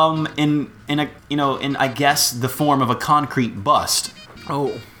 in I guess the form of a concrete bust.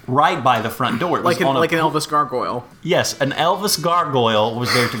 Oh. Right by the front door. It was like an Elvis gargoyle. Yes, an Elvis gargoyle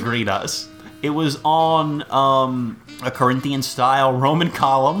was there to greet us. It was on a Corinthian-style Roman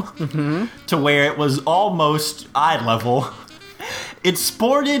column to where it was almost eye level. It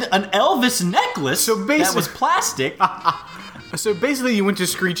sported an Elvis necklace that was plastic. So basically you went to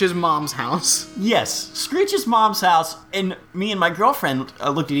Screech's mom's house. Yes, Screech's mom's house, and me and my girlfriend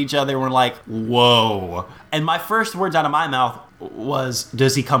looked at each other and were like, whoa. And my first words out of my mouth was,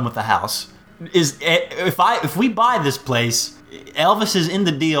 does he come with the house? If we buy this place, Elvis is in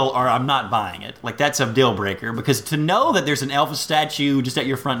the deal or I'm not buying it. Like, that's a deal breaker, because to know that there's an Elvis statue just at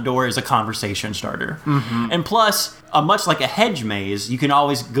your front door is a conversation starter. And plus, much like a hedge maze, you can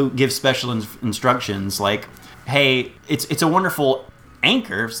always go give special instructions like, hey, it's a wonderful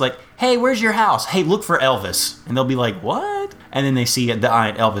anchor. It's like, hey, where's your house? Hey, look for Elvis. And they'll be like, what? And then they see the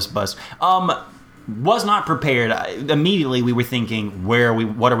Elvis bust. Was not prepared. Immediately we were thinking, what are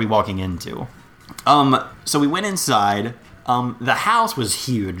we walking into? So we went inside. The house was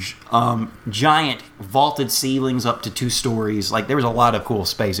huge. Giant vaulted ceilings up to 2 stories. Like, there was a lot of cool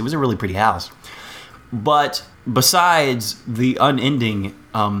space. It was a really pretty house. But besides the unending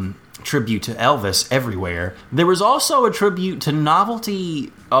tribute to Elvis everywhere, there was also a tribute to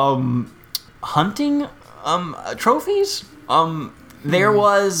novelty hunting trophies. There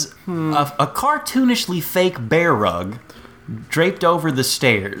was a cartoonishly fake bear rug draped over the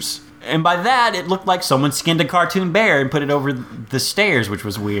stairs. And by that, it looked like someone skinned a cartoon bear and put it over the stairs, which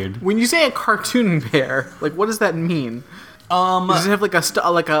was weird. When you say a cartoon bear, like, what does that mean? Does it have like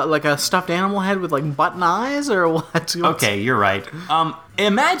a stuffed animal head with like button eyes or what? Okay, you're right.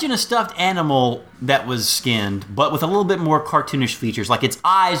 Imagine a stuffed animal that was skinned, but with a little bit more cartoonish features. Like its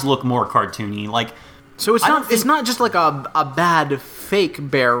eyes look more cartoony. Like, so it's not just like a bad fake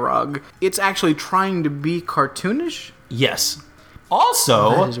bear rug. It's actually trying to be cartoonish. Yes.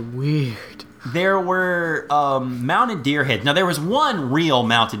 Also, that is weird. There were mounted deer heads. Now, there was one real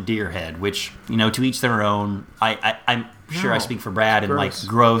mounted deer head, which, to each their own. I'm sure I speak for Brad, and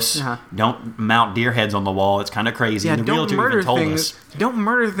gross. Yeah. Don't mount deer heads on the wall. It's kind of crazy. Yeah, and the realtor even told us. Don't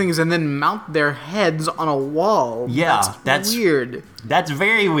murder things and then mount their heads on a wall. Yeah, that's weird. That's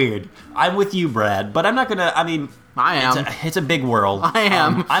very weird. I'm with you, Brad, but I'm not gonna. I mean, I am. It's a big world. I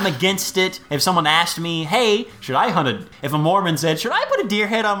am. I'm against it. If someone asked me, hey, should I hunt if a Mormon said, should I put a deer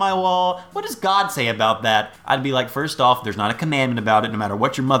head on my wall? What does God say about that? I'd be like, first off, there's not a commandment about it, no matter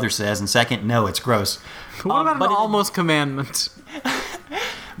what your mother says. And second, no, it's gross. What about an almost commandment?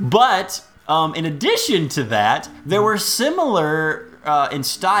 But in addition to that, there were similar in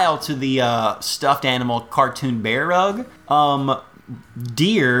style to the stuffed animal cartoon bear rug.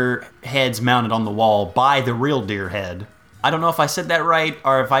 Deer heads mounted on the wall by the real deer head. I don't know if I said that right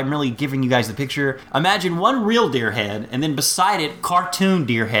or if I'm really giving you guys the picture. Imagine one real deer head and then beside it, cartoon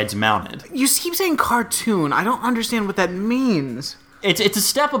deer heads mounted. You keep saying cartoon. I don't understand what that means. It's a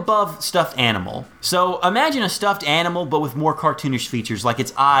step above stuffed animal. So imagine a stuffed animal but with more cartoonish features, like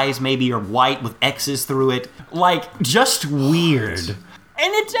its eyes maybe are white with X's through it. Like, just weird. And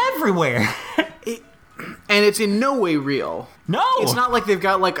it's everywhere. And it's in no way real. No! It's not like they've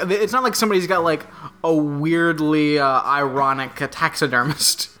got like, it's not like somebody's got like a weirdly ironic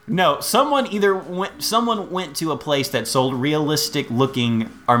taxidermist. No, someone went to a place that sold realistic looking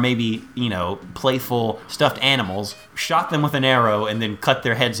or maybe, playful stuffed animals, shot them with an arrow, and then cut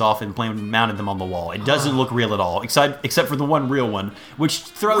their heads off and mounted them on the wall. It doesn't look real at all, except for the one real one, which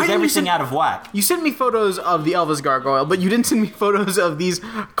throws everything out of whack. You sent me photos of the Elvis gargoyle, but you didn't send me photos of these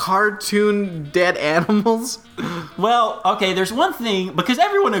cartoon dead animals. Well, okay, there's one thing, because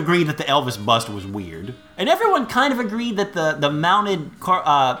everyone agreed that the Elvis bust was weird. And everyone kind of agreed that the mounted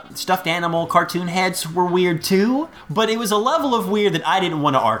stuffed animal cartoon heads were weird too, but it was a level of weird that I didn't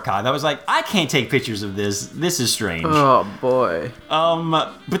want to archive. I was like, I can't take pictures of this. This is strange. Oh, boy.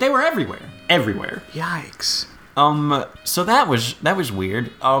 But they were everywhere. Everywhere. Yikes. So that was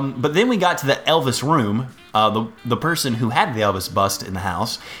weird. But then we got to the Elvis room, the person who had the Elvis bust in the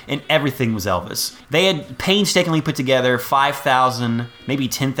house, and everything was Elvis. They had painstakingly put together 5,000, maybe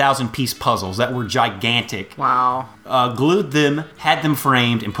 10,000 piece puzzles that were gigantic. Wow. Glued them, had them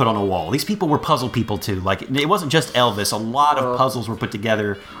framed, and put on a wall. These people were puzzle people too. Like, it wasn't just Elvis. A lot of puzzles were put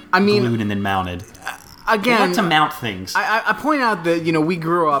together, glued, and then mounted. Again, they like to mount things. I point out that, we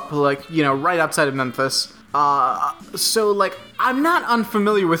grew up, like, right outside of Memphis. So, like, I'm not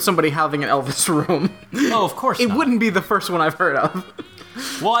unfamiliar with somebody having an Elvis room. Oh, of course not. It wouldn't be the first one I've heard of.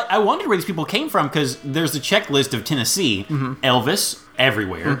 Well, I wondered where these people came from, because there's a checklist of Tennessee. Mm-hmm. Elvis,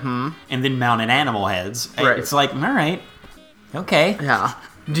 everywhere. Mm-hmm. And then mounted animal heads. Right. It's like, all right. Okay. Yeah.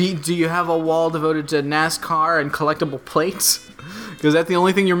 Do you have a wall devoted to NASCAR and collectible plates? Because that's the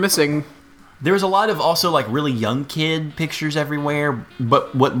only thing you're missing. There was a lot of also like really young kid pictures everywhere,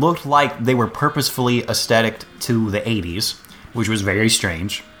 but what looked like they were purposefully aesthetic to the 80s, which was very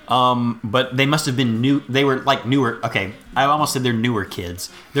strange. But they must have been new. They were like newer. Okay, I almost said they're newer kids.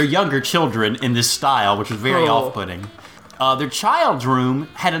 They're younger children in this style, which was very off-putting. Their child's room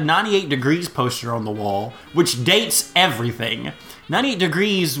had a 98 Degrees poster on the wall, which dates everything. 98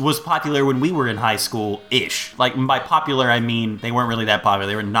 Degrees was popular when we were in high school-ish. Like, by popular, I mean they weren't really that popular.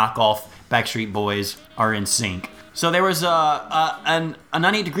 They were knockoff Backstreet Boys are in sync. So there was a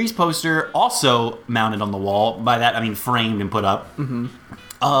 98 Degrees poster also mounted on the wall. By that, I mean framed and put up.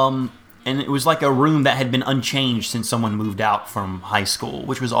 Mm-hmm. And it was like a room that had been unchanged since someone moved out from high school,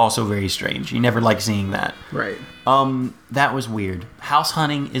 which was also very strange. You never like seeing that. Right. That was weird. House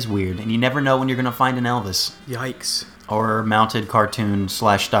hunting is weird, and you never know when you're going to find an Elvis. Yikes. Or mounted cartoon /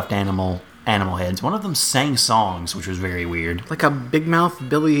 stuffed animal heads. One of them sang songs, which was very weird. Like a big mouth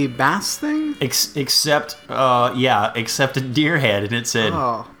Billy Bass thing? Except a deer head, and it said,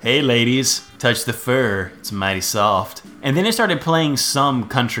 "Hey ladies, touch the fur, it's mighty soft." And then it started playing some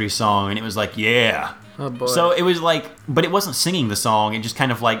country song, and it was like, yeah. Oh boy. So it was like, but it wasn't singing the song, it just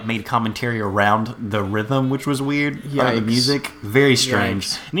kind of like made commentary around the rhythm, which was weird. Yikes. The music. Very strange.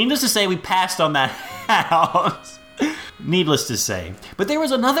 Yikes. Needless to say, we passed on that house. Needless to say. But there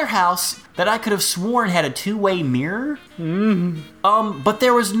was another house that I could have sworn had a two-way mirror. But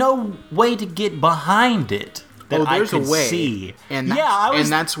there was no way to get behind it. that I there's could a way. see. And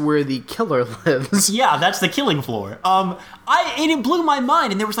that's where the killer lives. Yeah, that's the killing floor. It blew my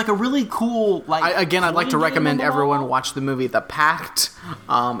mind, and there was like a really cool I'd like to recommend everyone watch the movie The Pact.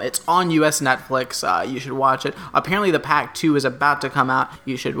 It's on US Netflix. You should watch it. Apparently, The Pact 2 is about to come out.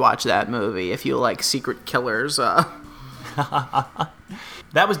 You should watch that movie if you like secret killers.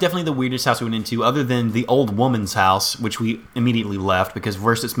 That was definitely the weirdest house we went into, other than the old woman's house, which we immediately left because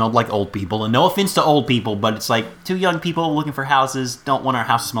first it smelled like old people. And no offense to old people, but it's like two young people looking for houses don't want our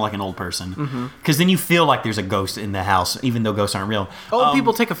house to smell like an old person. Because then you feel like there's a ghost in the house, even though ghosts aren't real. Old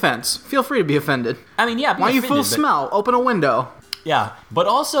people take offense. Feel free to be offended. I mean, yeah. Why you full smell? Open a window. Yeah, but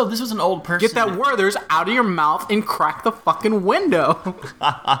also this was an old person. Get that Werther's out of your mouth and crack the fucking window.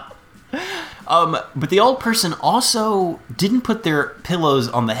 But the old person also didn't put their pillows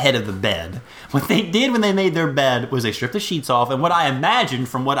on the head of the bed. What they did when they made their bed was they stripped the sheets off, and what I imagined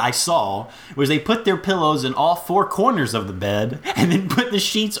from what I saw was they put their pillows in all four corners of the bed and then put the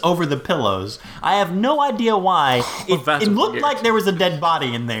sheets over the pillows. I have no idea why. It looked like there was a dead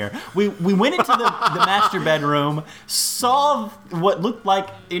body in there. We went into the master bedroom, saw what looked like,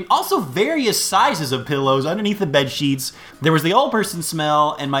 and also various sizes of pillows underneath the bed sheets. There was the old person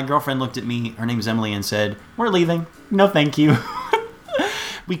smell, and my girlfriend looked at me, her name's Emily, and said, "We're leaving. No, thank you."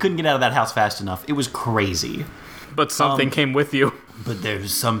 We couldn't get out of that house fast enough. It was crazy. But something came with you. But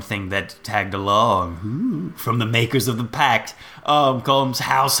there's something that tagged along from the makers of the Pact. Comes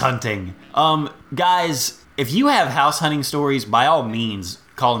house hunting. Guys, if you have house hunting stories, by all means,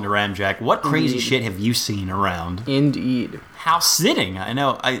 call into Ramjack. What crazy shit have you seen around? Indeed. House sitting. I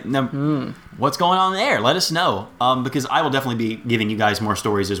know. What's going on there? Let us know. Because I will definitely be giving you guys more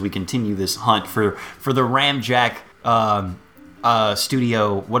stories as we continue this hunt for the Ramjack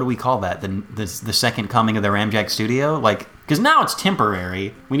studio. What do we call that? The second coming of the Ramjack studio? Because now it's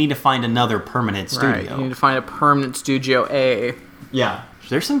temporary. We need to find another permanent studio. Right. You need to find a permanent Studio A. Yeah.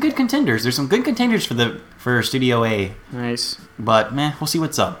 There's some good contenders. There's some good contenders for Studio A. Nice. But, we'll see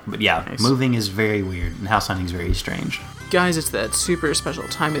what's up. But yeah, nice. Moving is very weird, and house hunting is very strange. Guys, it's that super special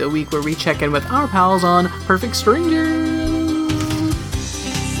time of the week where we check in with our pals on Perfect Strangers.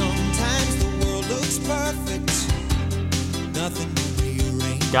 Sometimes the world looks perfect. Nothing to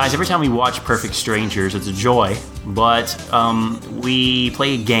rearrange. Guys, every time we watch Perfect Strangers, it's a joy. But we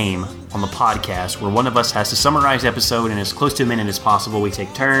play a game on the podcast where one of us has to summarize the episode in as close to a minute as possible. We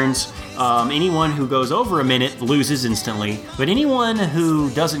take turns. Anyone who goes over a minute loses instantly, but anyone who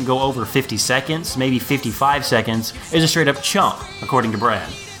doesn't go over 50 seconds, maybe 55 seconds, is a straight up chump, according to Brad.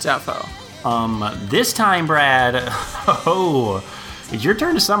 Defo. This time, Brad, it's your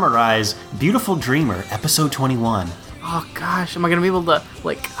turn to summarize Beautiful Dreamer, episode 21. Oh gosh, am I gonna be able to,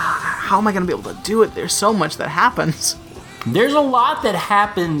 how am I gonna be able to do it? There's so much that happens. There's a lot that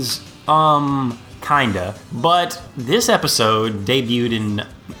happens, kinda. But this episode debuted in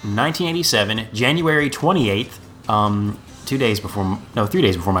 1987, January 28th, 3 days before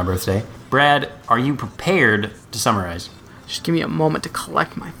my birthday. Brad, are you prepared to summarize? Just give me a moment to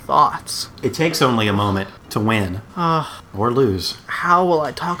collect my thoughts. It takes only a moment to win. Or lose. How will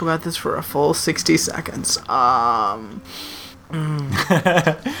I talk about this for a full 60 seconds? I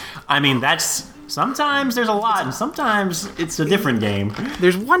mean, sometimes there's a lot, and sometimes it's a different game.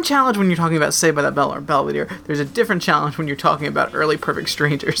 There's one challenge when you're talking about Saved by the Bell or Belvedere. There's a different challenge when you're talking about early Perfect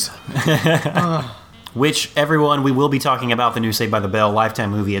Strangers. Which, everyone, we will be talking about the new Saved by the Bell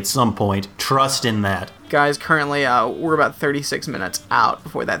Lifetime movie at some point. Trust in that. Guys, currently, we're about 36 minutes out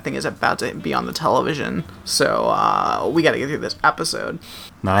before that thing is about to be on the television. So, we gotta get through this episode.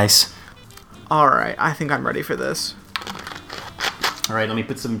 Nice. Alright, I think I'm ready for this. Alright, let me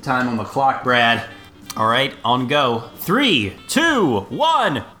put some time on the clock, Brad. Alright, on go. 3, 2,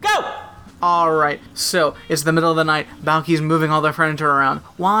 1, go! Alright, so it's the middle of the night. Balky's moving all their furniture around.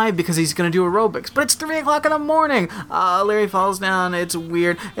 Why? Because he's gonna do aerobics. But it's 3 o'clock in the morning. Larry falls down. It's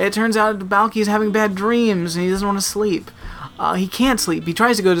weird. It turns out Balky's having bad dreams and he doesn't want to sleep. He can't sleep. He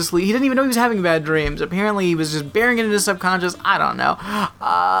tries to go to sleep. He didn't even know he was having bad dreams. Apparently, he was just burying it in his subconscious. I don't know.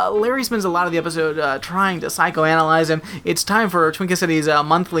 Larry spends a lot of the episode trying to psychoanalyze him. It's time for Twinkie City's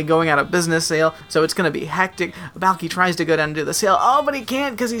monthly going out of business sale, so it's going to be hectic. Balky tries to go down and do the sale. Oh, but he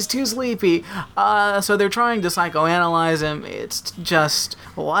can't because he's too sleepy. So they're trying to psychoanalyze him. It's just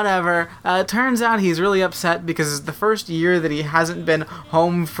whatever. It turns out he's really upset because it's the first year that he hasn't been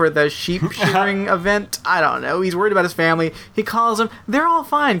home for the sheep shearing event. I don't know. He's worried about his family. He calls them. They're all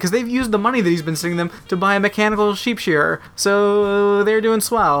fine because they've used the money that he's been sending them to buy a mechanical sheep shearer. So they're doing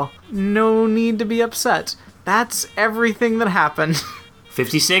swell. No need to be upset. That's everything that happened.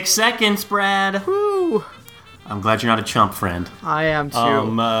 56 seconds, Brad. Woo! I'm glad you're not a chump, friend. I am too.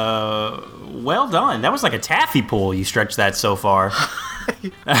 Well done. That was like a taffy pull. You stretched that so far.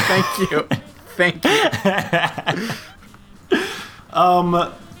 Thank you. Thank you.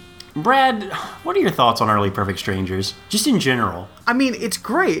 Brad, what are your thoughts on Early Perfect Strangers? Just in general. I mean, it's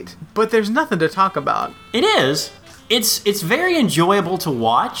great, but there's nothing to talk about. It is. It's very enjoyable to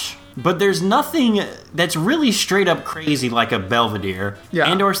watch, but there's nothing that's really straight up crazy like a Belvedere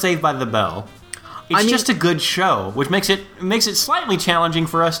and or Saved by the Bell. It's just a good show, which makes it slightly challenging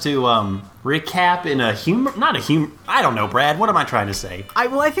for us to recap in a I don't know, Brad. What am I trying to say?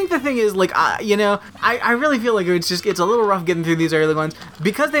 I think the thing is, like, I really feel like it's a little rough getting through these early ones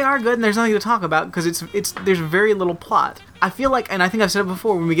because they are good and there's nothing to talk about because there's very little plot. I feel like, and I think I've said it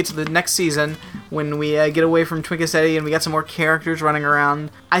before, when we get to the next season, when we get away from Twinkasetti and we got some more characters running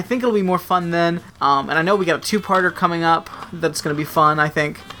around, I think it'll be more fun then. And I know we got a 2-parter coming up that's going to be fun, I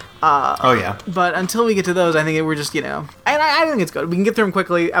think. Oh, yeah. But until we get to those, I think we're just, and I think it's good. We can get through them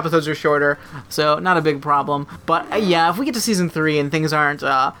quickly. Episodes are shorter, so not a big problem. But, yeah, if we get to season 3 and things aren't,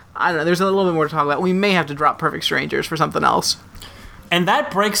 I don't know, there's a little bit more to talk about. We may have to drop Perfect Strangers for something else. And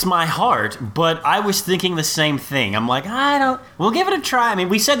that breaks my heart, but I was thinking the same thing. I'm like, we'll give it a try. I mean,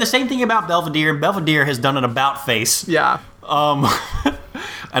 we said the same thing about Belvedere, and Belvedere has done an about face. Yeah.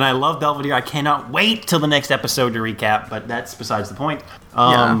 And I love Belvedere. I cannot wait till the next episode to recap, but that's besides the point.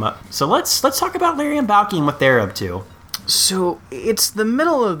 So let's talk about Larry and Balky and what they're up to. So it's the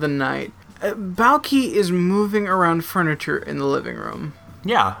middle of the night. Balky is moving around furniture in the living room.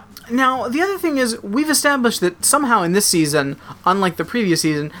 Yeah. Now, the other thing is, we've established that somehow in this season, unlike the previous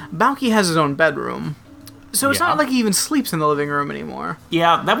season, Balky has his own bedroom. So it's not like he even sleeps in the living room anymore.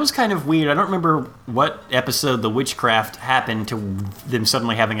 Yeah, that was kind of weird. I don't remember what episode the witchcraft happened to them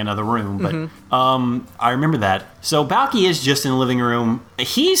suddenly having another room, but I remember that. So Balky is just in the living room.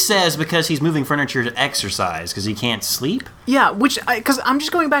 He says because he's moving furniture to exercise because he can't sleep. Yeah, because I'm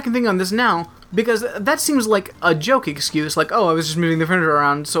just going back and thinking on this now, because that seems like a joke excuse, like, oh, I was just moving the furniture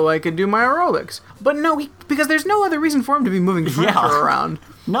around so I could do my aerobics. But no, because there's no other reason for him to be moving furniture around.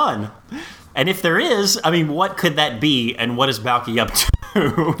 None. And if there is, I mean, what could that be, and what is Balky up to?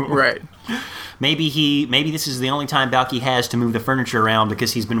 Right. Maybe this is the only time Balky has to move the furniture around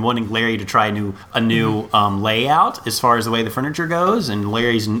because he's been wanting Larry to try a new layout as far as the way the furniture goes, and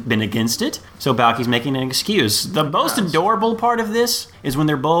Larry's been against it, so Balky's making an excuse. The most adorable part of this is when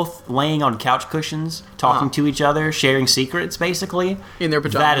they're both laying on couch cushions, talking to each other, sharing secrets, basically. In their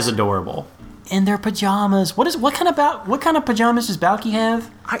pajamas. That is adorable. In their pajamas. What kind of pajamas does Balky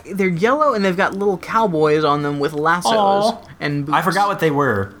have? They're yellow and they've got little cowboys on them with lassos and boots. I forgot what they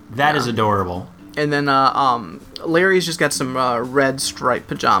were. That is adorable. And then Larry's just got some red striped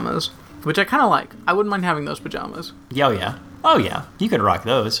pajamas, which I kind of like. I wouldn't mind having those pajamas. Oh yeah. You could rock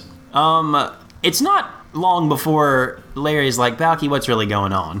those. It's not long before Larry's like, Balky, what's really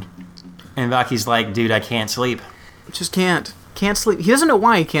going on? And Balky's like, dude, I can't sleep. Just can't. Can't sleep. He doesn't know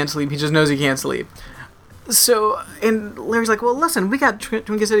why he can't sleep. He just knows he can't sleep. So, and Larry's like, well, listen, we got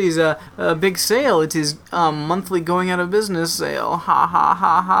Twinkasetti's a big sale. It's his monthly going out of business sale. Ha, ha,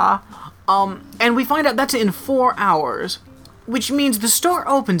 ha, ha. And we find out that's in 4 hours, which means the store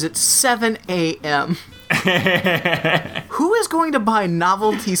opens at 7 a.m. Who is going to buy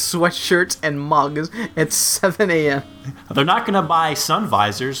novelty sweatshirts and mugs at 7 a.m.? They're not going to buy sun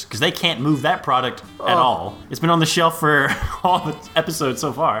visors because they can't move that product at all. It's been on the shelf for all the episodes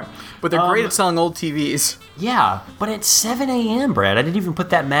so far. But they're great at selling old TVs. Yeah, but at 7 a.m., Brad, I didn't even put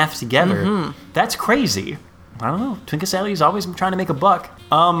that math together. That's crazy. I don't know. Twinkasetti's always trying to make a buck.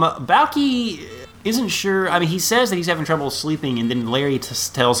 Balky isn't sure. I mean, he says that he's having trouble sleeping, and then Larry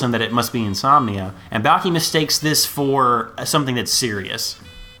tells him that it must be insomnia. And Balky mistakes this for something that's serious.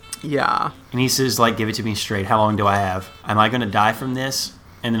 Yeah. And he says, like, give it to me straight. How long do I have? Am I going to die from this?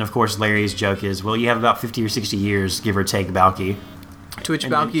 And then, of course, Larry's joke is, well, you have about 50 or 60 years, give or take, Balky. To which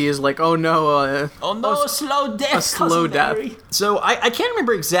Balky is like, oh no, a slow death. A slow death. Larry. So I can't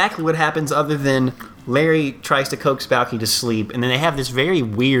remember exactly what happens other than Larry tries to coax Balky to sleep, and then they have this very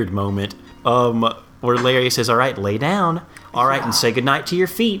weird moment where Larry says, all right, lay down. All right, and say goodnight to your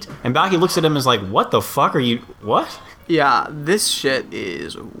feet. And Balky looks at him and is like, what the fuck are you... What? Yeah, this shit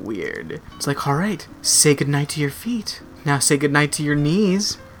is weird. It's like, all right, say goodnight to your feet. Now say goodnight to your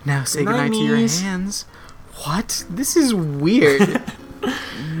knees. Now say goodnight to your hands. What? This is weird.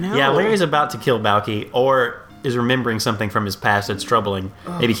 No. Yeah, Larry's about to kill Balky, or is remembering something from his past that's troubling.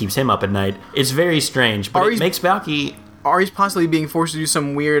 Maybe keeps him up at night. It's very strange, but it makes Balky... Or he's possibly being forced to do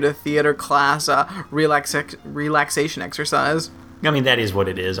some weird theater class relaxation exercise. I mean, that is what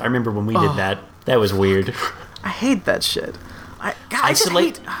it is. I remember when we did that. That was weird. I hate that shit.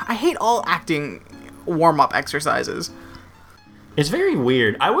 I hate all acting warm-up exercises. It's very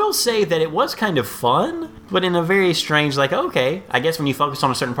weird. I will say that it was kind of fun, but in a very strange, like, okay, I guess when you focus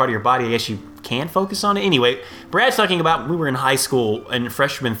on a certain part of your body, I guess you can focus on it. Anyway, Brad's talking about when we were in high school in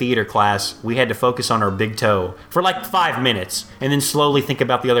freshman theater class, we had to focus on our big toe for like 5 minutes and then slowly think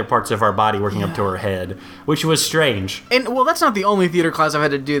about the other parts of our body working up to our head, which was strange. And, well, that's not the only theater class I've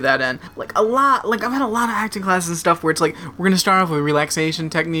had to do that in. Like, I've had a lot of acting classes and stuff where it's like, we're going to start off with relaxation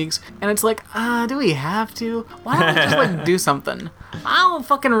techniques, and it's like, do we have to? Why don't we just, like, do something? I'll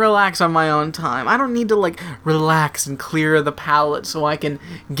fucking relax on my own time. I don't need to, like, relax and clear the palate so I can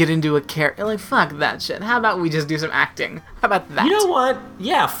get into a character. Like, fuck that shit. How about we just do some acting? How about that? You know what?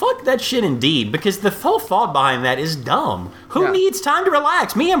 Yeah, fuck that shit indeed, because the whole thought behind that is dumb. Who needs time to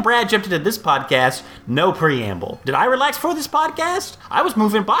relax? Me and Brad jumped into this podcast, no preamble. Did I relax for this podcast? I was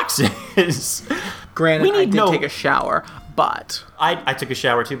moving boxes. Granted, I did take a shower, but... I took a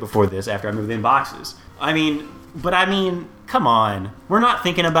shower, too, before this, after I moved in boxes. I mean, come on. We're not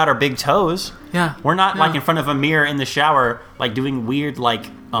thinking about our big toes. Yeah. We're not, like, in front of a mirror in the shower, like, doing weird, like,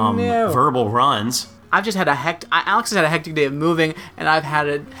 verbal runs. I've just had Alex has had a hectic day of moving, and I've had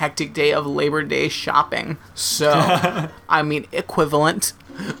a hectic day of Labor Day shopping. So, I mean, equivalent.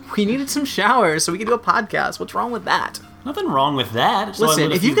 We needed some showers so we could do a podcast. What's wrong with that? Nothing wrong with that. It's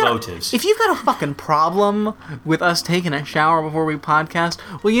Listen, if you've got votives. a fucking problem with us taking a shower before we podcast,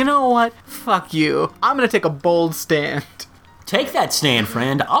 well, you know what? Fuck you. I'm gonna take a bold stand. Take that stand,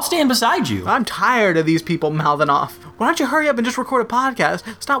 friend. I'll stand beside you. I'm tired of these people mouthing off. Why don't you hurry up and just record a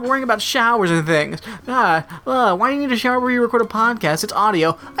podcast? Stop worrying about showers and things. Why do you need a shower where you record a podcast? It's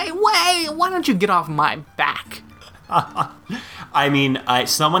audio. Hey, wait, why don't you get off my back? I mean,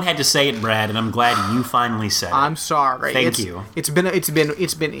 someone had to say it, Brad, and I'm glad you finally said it. I'm sorry. Thank you. It's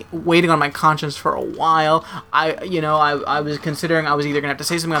been waiting on my conscience for a while. I was considering I was either gonna have to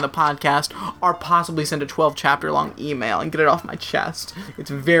say something on the podcast or possibly send a 12-chapter long email and get it off my chest. It's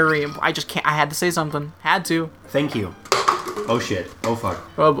very. I just can't. I had to say something. Had to. Thank you. Oh shit. Oh fuck.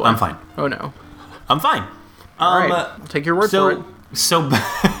 Oh boy. I'm fine. Oh no. I'm fine. All right. I'll take your word for it.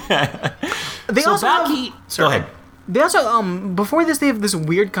 Go ahead. They also, before this, they have this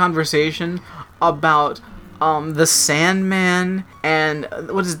weird conversation about, the Sandman and,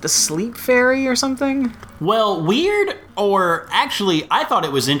 what is it, the Sleep Fairy or something? Well, weird, or actually, I thought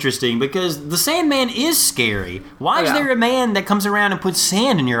it was interesting because the Sandman is scary. Why is there a man that comes around and puts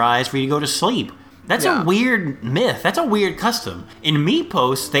sand in your eyes for you to go to sleep? That's a weird myth. That's a weird custom. In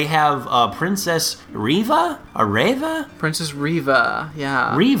Meatpost, they have Princess Reva? Princess Reva,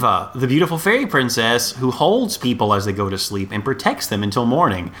 yeah. Reva, the beautiful fairy princess who holds people as they go to sleep and protects them until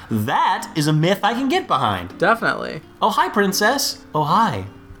morning. That is a myth I can get behind. Definitely. Oh, hi, princess. Oh, hi.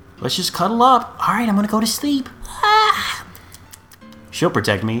 Let's just cuddle up. All right, I'm going to go to sleep. Ah. She'll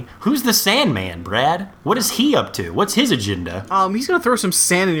protect me. Who's the Sandman, Brad? What is he up to? What's his agenda? He's gonna throw some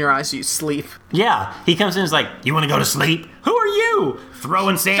sand in your eyes so you sleep. Yeah, he comes in and is like, you want to go to sleep? Who are you?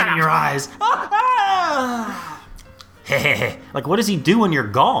 Throwing sand in your eyes. Like, what does he do when you're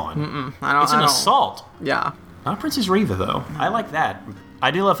gone? It's an assault. Yeah. Not Princess Reva, though. I like that. I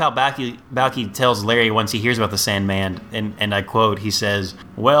do love how Balky tells Larry once he hears about the Sandman, and I quote, he says,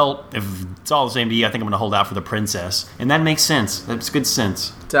 well, if it's all the same to you, I think I'm going to hold out for the princess. And that makes sense. That's good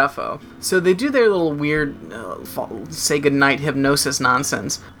sense. Defo. So they do their little weird say goodnight hypnosis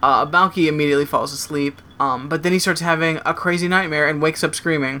nonsense. Balky immediately falls asleep, but then he starts having a crazy nightmare and wakes up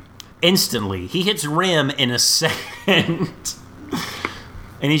screaming. Instantly. He hits REM in a second.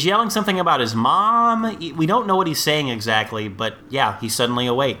 And he's yelling something about his mom. We don't know what he's saying exactly, but yeah, he's suddenly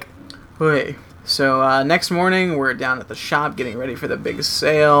awake. Wait. So next morning, we're down at the shop getting ready for the big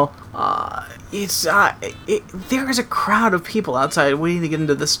sale. There is a crowd of people outside waiting to get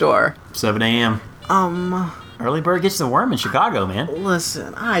into the store. 7 a.m. Early bird gets the worm in Chicago, man.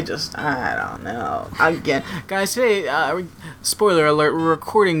 Listen, I don't know. Again, guys, today, spoiler alert, we're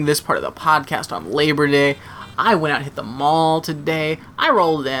recording this part of the podcast on Labor Day. I went out and hit the mall today. I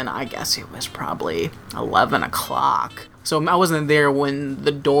rolled in, I guess it was probably 11 o'clock. So I wasn't there when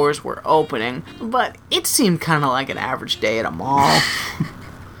the doors were opening, but it seemed kind of like an average day at a mall.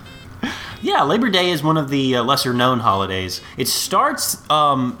 Yeah, Labor Day is one of the lesser-known holidays. It starts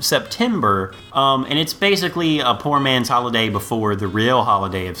September, and it's basically a poor man's holiday before the real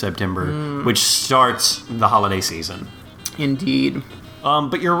holiday of September, which starts the holiday season. Indeed.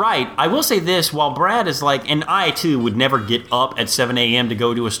 But you're right. I will say this, while Brad is like, and I too would never get up at 7 a.m. to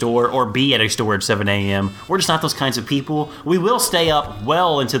go to a store or be at a store at 7 a.m. We're just not those kinds of people. We will stay up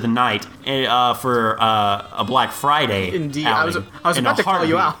well into the night for a Black Friday. Indeed, outing I was in about a to call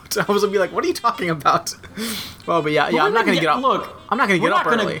you heartbeat. out. I was gonna be like, "What are you talking about?" Well, but yeah, I'm not gonna get up. Look, I'm not gonna get up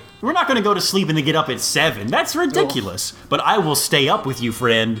early. We're not gonna go to sleep and then get up at 7. That's ridiculous. But I will stay up with you,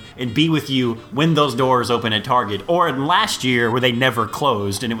 friend, and be with you when those doors open at Target. Or in last year where they never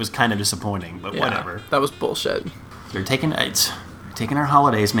closed and it was kind of disappointing. But Yeah, whatever. that was bullshit. They're taking our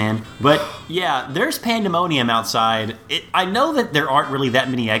holidays, man. But yeah, there's pandemonium outside. I know that there aren't really that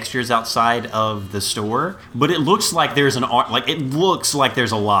many extras outside of the store, but it looks like there's a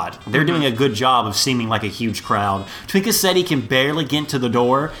lot. They're doing a good job of seeming like a huge crowd. Twinka said he can barely get to the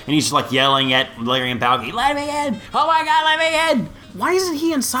door, and he's just like yelling at Larry and Balky, "Let me in! Oh my God, let me in!" Why isn't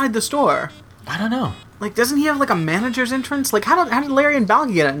he inside the store? I don't know. Like, doesn't he have like a manager's entrance? Like, how did Larry and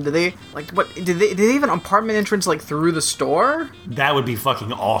Balky get in? Did they have an apartment entrance like through the store? That would be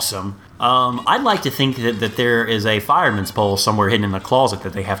fucking awesome. I'd like to think that there is a fireman's pole somewhere hidden in the closet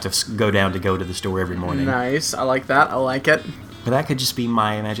that they have to go down to go to the store every morning. Nice, I like that. I like it. But that could just be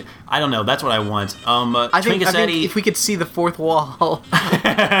my imagination. I don't know. That's what I want. I think if we could see the fourth wall,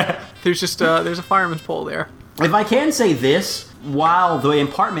 there's a fireman's pole there. If I can say this, while the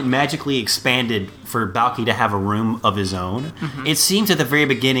apartment magically expanded for Balky to have a room of his own, it seems at the very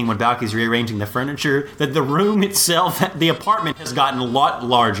beginning when Balky's rearranging the furniture that the room itself, the apartment has gotten a lot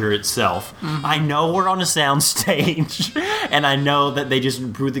larger itself. I know we're on a sound stage, and I know that they just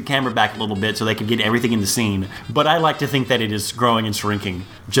improved the camera back a little bit so they could get everything in the scene, but I like to think that it is growing and shrinking,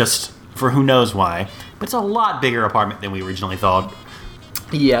 just for who knows why. But it's a lot bigger apartment than we originally thought.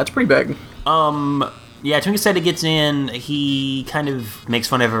 Yeah, it's pretty big. Yeah, Twinkie said he gets in, he kind of makes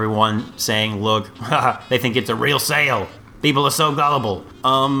fun of everyone, saying, look, they think it's a real sale. People are so gullible.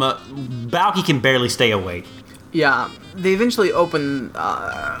 Balky can barely stay awake. Yeah, they eventually open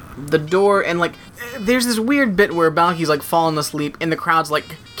the door, and like, there's this weird bit where Balky's like falling asleep, and the crowd's like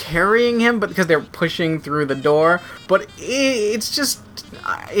carrying him, but because they're pushing through the door. But it's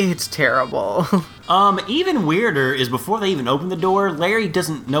terrible. Even weirder is before they even open the door, Larry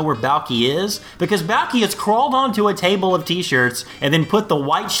doesn't know where Balky is, because Balky has crawled onto a table of t-shirts and then put the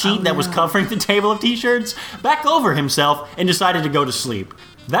white sheet that was covering the table of t-shirts back over himself and decided to go to sleep.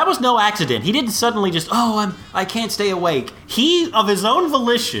 That was no accident. He didn't suddenly just, I can't stay awake. He, of his own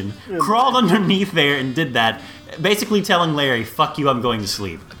volition, crawled underneath there and did that, basically telling Larry, fuck you, I'm going to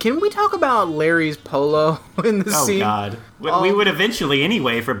sleep. Can we talk about Larry's polo in the scene? Oh, God. We would eventually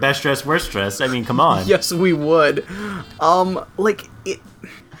anyway for Best Dress, Worst Dress. I mean, come on. Yes, we would.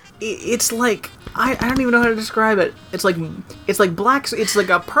 It's like, I don't even know how to describe it. It's like black, it's like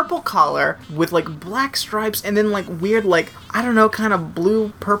a purple collar with like black stripes and then like weird, like, I don't know, kind of blue,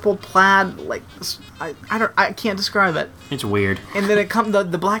 purple plaid, like, I can't describe it. It's weird. And then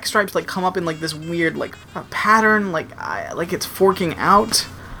the black stripes like come up in like this weird like pattern, like it's forking out.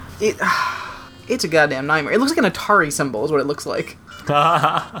 It's a goddamn nightmare. It looks like an Atari symbol is what it looks like.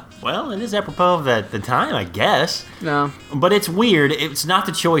 Well, it is apropos of the time, I guess. No. But it's weird. It's not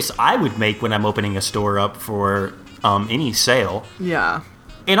the choice I would make when I'm opening a store up for any sale. Yeah.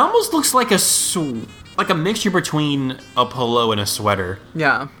 It almost looks like a mixture between a polo and a sweater.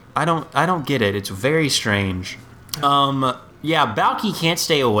 Yeah. I don't get it. It's very strange. Yeah, Balky can't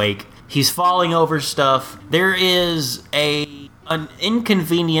stay awake. He's falling over stuff. There is an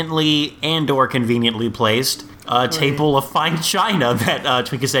inconveniently and/or conveniently placed table of fine china that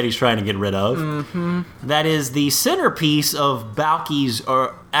Twinkie said he's trying to get rid of. Mm-hmm. That is the centerpiece of Balky's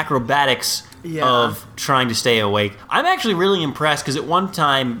acrobatics of trying to stay awake. I'm actually really impressed because at one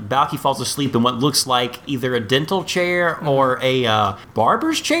time Balky falls asleep in what looks like either a dental chair or a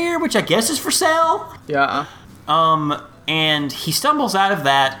barber's chair, which I guess is for sale. Yeah. And he stumbles out of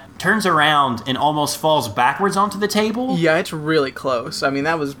that, turns around, and almost falls backwards onto the table. Yeah, it's really close. I mean,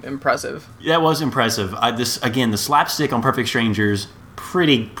 that was impressive. That was impressive. The slapstick on Perfect Strangers,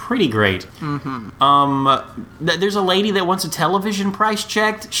 pretty great. Mm-hmm. There's a lady that wants a television price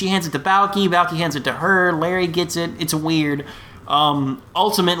checked. She hands it to Balky. Balky hands it to her. Larry gets it. It's weird.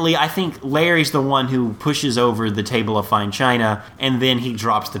 Ultimately, I think Larry's the one who pushes over the table of fine china, and then he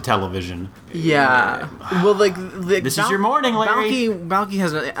drops the television. Yeah. Well, like... This is your morning, Larry. Balky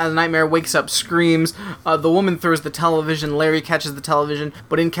has a nightmare, wakes up, screams. The woman throws the television. Larry catches the television,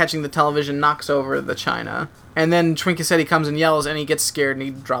 but in catching the television, knocks over the china. And then Twinkie said he comes and yells, and he gets scared, and he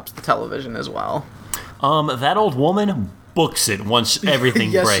drops the television as well. That old woman books it once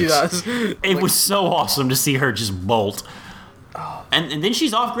everything yes, breaks. She does. It was so awesome to see her just bolt. And then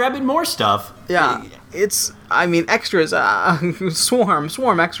she's off grabbing more stuff. Yeah, extras,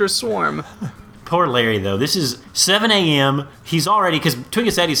 swarm, extras, swarm. Poor Larry, though. This is 7 a.m. He's already, because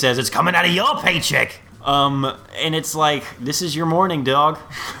Twinkie said he says, it's coming out of your paycheck. And it's like, this is your morning, dog.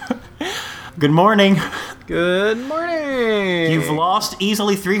 Good morning. Good morning. You've lost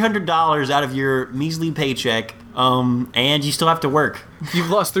easily $300 out of your measly paycheck, and you still have to work. You've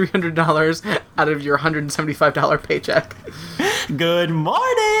lost $300 out of your $175 paycheck. Good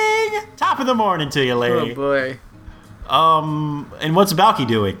morning! Top of the morning to you, Larry. Oh boy. And what's Balky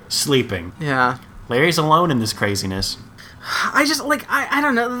doing? Sleeping. Yeah. Larry's alone in this craziness. I just, like, I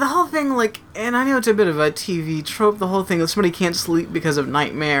don't know, the whole thing, like, and I know it's a bit of a TV trope, the whole thing that somebody can't sleep because of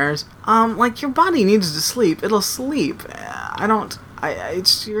nightmares. Like, your body needs to sleep. It'll sleep. You're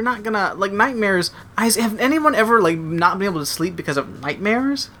not gonna, like, nightmares. Have anyone ever, like, not been able to sleep because of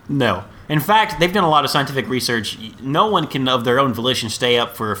nightmares? No. In fact, they've done a lot of scientific research. No one can, of their own volition, stay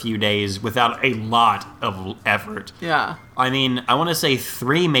up for a few days without a lot of effort. Yeah. I mean, I want to say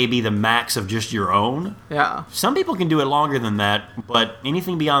 3 may be the max of just your own. Yeah. Some people can do it longer than that, but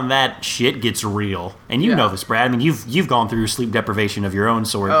anything beyond that, shit gets real. And you Yeah. know this, Brad. I mean, you've gone through sleep deprivation of your own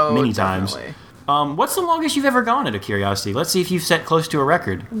sort many times. Definitely. What's the longest you've ever gone, out of curiosity? Let's see if you've set close to a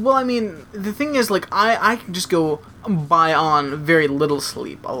record. Well, I mean, the thing is, like, I can just go by on very little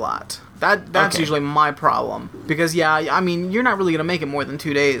sleep a lot. That's Okay. usually my problem. Because, yeah, I mean, you're not really going to make it more than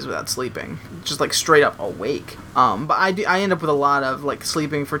 2 days without sleeping. Just, like, straight up awake. But I end up with a lot of, like,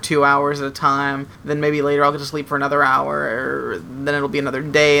 sleeping for 2 hours at a time. Then maybe later I'll get to sleep for another hour. Or then it'll be another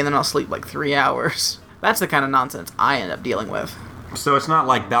day, and then I'll sleep, like, 3 hours. That's the kind of nonsense I end up dealing with. So it's not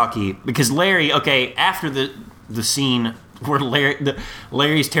like Balky, because Larry, okay, after the scene where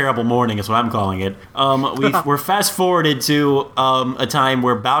Larry's terrible morning is what I'm calling it, we're fast forwarded to a time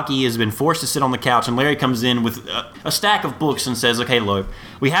where Balky has been forced to sit on the couch, and Larry comes in with a stack of books and says, okay, look,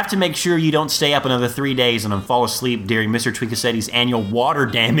 we have to make sure you don't stay up another 3 days and then fall asleep during Mr. Twinkassetti's annual water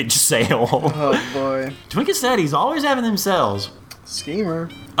damage sale. Oh, boy. Twinkassetti's always having them sales. Schemer.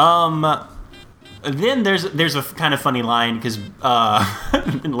 Then there's a kind of funny line, because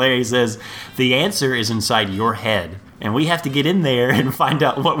Larry says, the answer is inside your head, and we have to get in there and find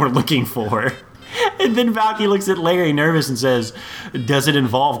out what we're looking for. And then Valky looks at Larry nervous and says, does it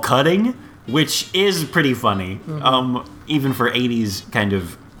involve cutting? Which is pretty funny, even for 80s kind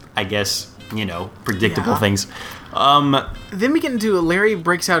of, I guess, predictable things. Then we get into Larry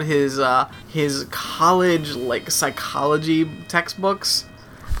breaks out his college, like, psychology textbooks.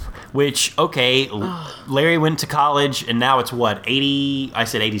 Which, okay, Larry went to college, and now it's what, 80? I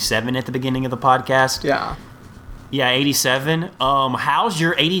said 87 at the beginning of the podcast. Yeah. Yeah, 87. How's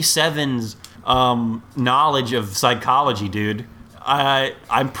your 87's knowledge of psychology, dude?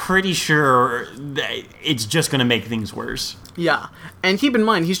 I'm pretty sure that it's just going to make things worse. Yeah. And keep in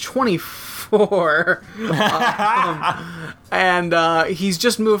mind, he's 24. And he's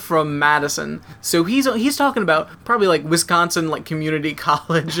just moved from Madison. So he's talking about probably, like, Wisconsin, like, community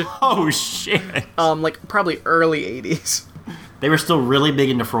college. Oh, shit. Like, probably early 80s. They were still really big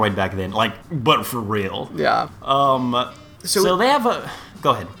into Freud back then, like, but for real. Yeah. So they have a...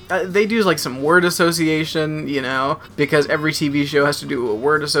 Go ahead. They do, like, some word association, because every TV show has to do a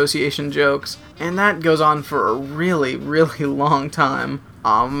word association jokes. And that goes on for a really, really long time.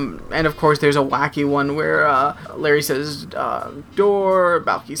 And of course there's a wacky one where Larry says door,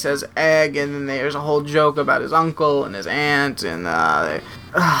 Balky says egg, and then there's a whole joke about his uncle and his aunt, and they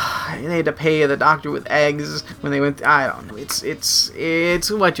had to pay the doctor with eggs when they went. I don't know.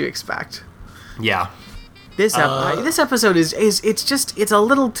 It's what you expect. Yeah. This episode is it's a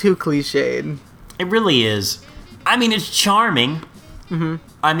little too cliched. It really is. I mean, it's charming. Mm-hmm.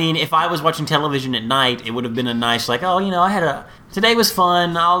 I mean, if I was watching television at night, it would have been a nice, like, today was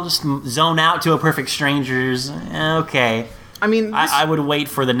fun, I'll just zone out to A Perfect Strangers. Okay. I mean, I would wait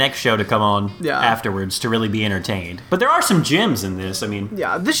for the next show to come on afterwards to really be entertained. But there are some gems in this, I mean.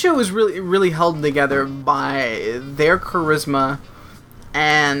 Yeah, this show is really, really held together by their charisma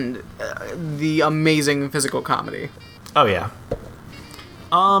and the amazing physical comedy. Oh, yeah.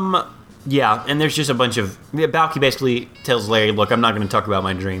 Yeah, and there's just a bunch of... Balky basically tells Larry, look, I'm not going to talk about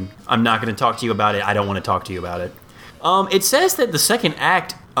my dream. I'm not going to talk to you about it. I don't want to talk to you about it. It says that the second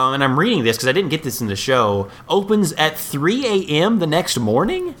act, and I'm reading this because I didn't get this in the show, opens at 3 a.m. the next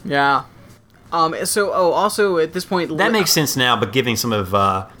morning? Yeah. Also at this point... That makes sense now, but giving some of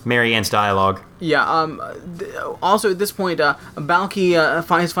Mary Ann's dialogue. Yeah, also at this point, Balky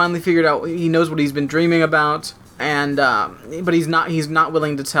has finally figured out, he knows what he's been dreaming about, and, but he's not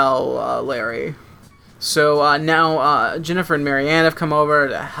willing to tell Larry. So now Jennifer and Mary Ann have come over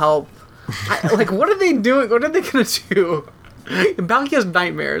to help. What are they doing? What are they gonna do? Balky has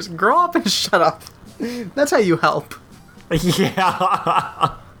nightmares. Grow up and shut up. That's how you help.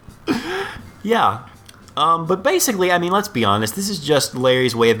 Yeah. Yeah. But basically, I mean, let's be honest. This is just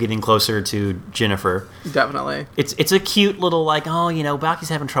Larry's way of getting closer to Jennifer. Definitely. It's a cute little, like, oh, you know, Balky's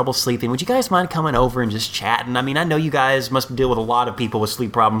having trouble sleeping. Would you guys mind coming over and just chatting? I mean, I know you guys must deal with a lot of people with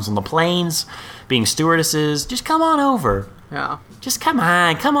sleep problems on the planes, being stewardesses. Just come on over. Yeah. Just come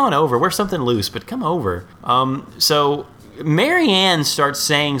on over. Wear something loose, but come over. So Marianne starts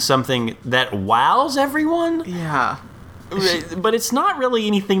saying something that wows everyone. Yeah. But it's not really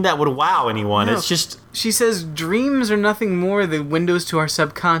anything that would wow anyone. No. It's just... She says, dreams are nothing more than windows to our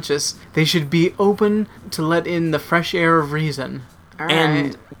subconscious. They should be open to let in the fresh air of reason. All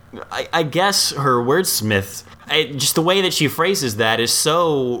And right. I guess her wordsmith, just the way that she phrases that is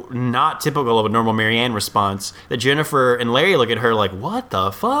so not typical of a normal Marianne response that Jennifer and Larry look at her like, what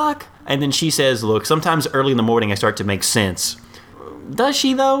the fuck? And then she says, look, sometimes early in the morning I start to make sense. Does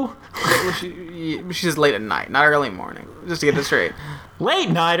she, though? She says late at night, not early morning. Just to get this straight. Late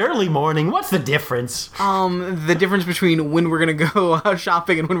night, early morning, what's the difference? The difference between when we're gonna go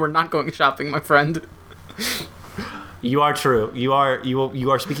shopping and when we're not going shopping, my friend. You are true. You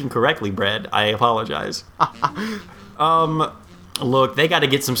are speaking correctly, Brad. I apologize. Look, they got to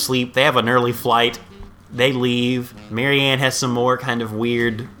get some sleep. They have an early flight. They leave. Marianne has some more kind of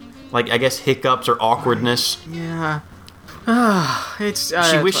weird, like, I guess, hiccups or awkwardness. Yeah. It's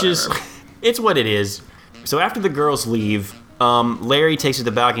She wishes... whatever. It's what it is. So after the girls leave, Larry takes it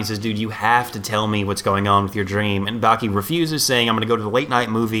to Balky and says, dude, you have to tell me what's going on with your dream. And Balky refuses, saying, I'm going to go to the late night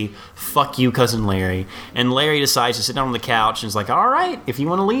movie. Fuck you, Cousin Larry. And Larry decides to sit down on the couch and is like, all right, if you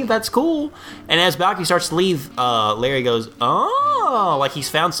want to leave, that's cool. And as Balky starts to leave, Larry goes, oh, like he's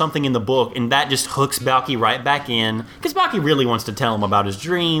found something in the book. And that just hooks Balky right back in. Because Balky really wants to tell him about his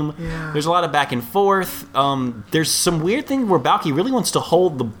dream. Yeah. There's a lot of back and forth. There's some weird thing where Balky really wants to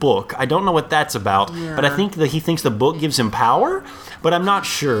hold the book. I don't know what that's about. Yeah. But I think that he thinks the book gives him power. But I'm not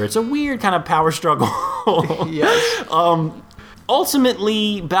sure. It's a weird kind of power struggle. Yes.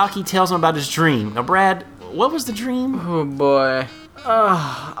 Ultimately, Balky tells him about his dream. Now, Brad, what was the dream? Oh boy.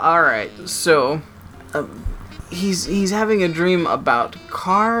 All right. So, he's having a dream about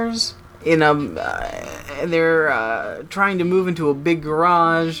cars in a. And they're trying to move into a big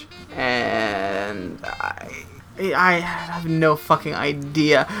garage, and I have no fucking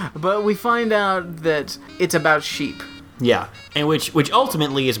idea. But we find out that it's about sheep. Yeah, and which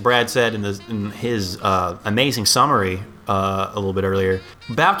ultimately, as Brad said in his amazing summary a little bit earlier,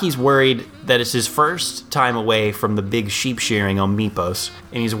 Balky's worried that it's his first time away from the big sheep shearing on Mypos,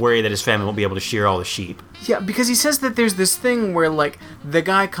 and he's worried that his family won't be able to shear all the sheep. Yeah, because he says that there's this thing where, like, the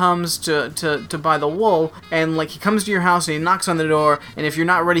guy comes to buy the wool, and, like, he comes to your house and he knocks on the door, and if you're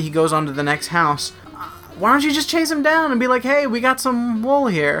not ready, he goes on to the next house. Why don't you just chase him down and be like, hey, we got some wool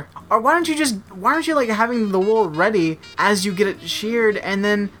here? Or why don't you like having the wool ready as you get it sheared and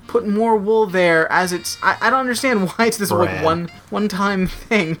then put more wool there as it's... I don't understand why it's this like Brad. one-time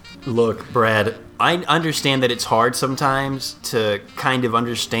thing. Look, Brad, I understand that it's hard sometimes to kind of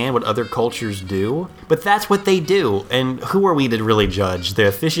understand what other cultures do, but that's what they do. And who are we to really judge the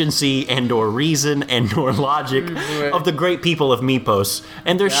efficiency and or reason and or logic of the great people of Mypos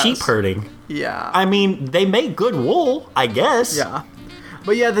and their sheep herding? Yeah. I mean, they make good wool, I guess. Yeah.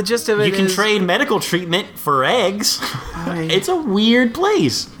 But yeah, the gist of it You can is... trade medical treatment for eggs. It's a weird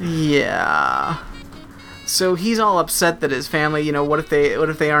place. Yeah. So he's all upset that his family, you know, what if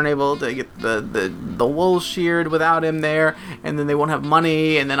they aren't able to get the wool sheared without him there, and then they won't have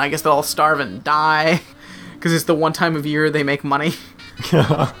money, and then I guess they'll all starve and die, because it's the one time of year they make money.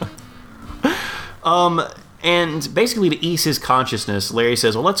 And basically to ease his consciousness, Larry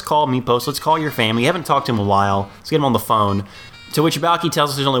says, well, let's call Mypos, let's call your family. You haven't talked to him in a while. Let's get him on the phone. To which Balky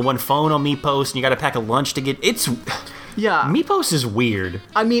tells us there's only one phone on Mypos, and you gotta pack a lunch to get... Yeah. Mypos is weird.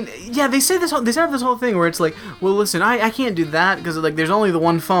 I mean, yeah, they have this whole thing where it's like, well, listen, I can't do that because like there's only the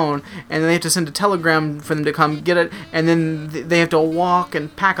one phone, and they have to send a telegram for them to come get it, and then they have to walk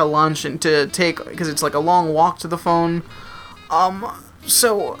and pack a lunch and to take, because it's like a long walk to the phone.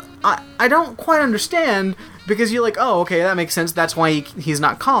 So I don't quite understand, because you're like, oh, okay, that makes sense. That's why he's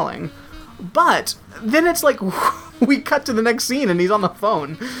not calling. But then it's like we cut to the next scene and he's on the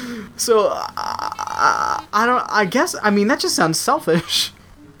phone. So I guess that just sounds selfish.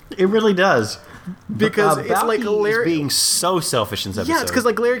 It really does. Because it's like Balky Larry is being so selfish in this episode. Yeah, it's because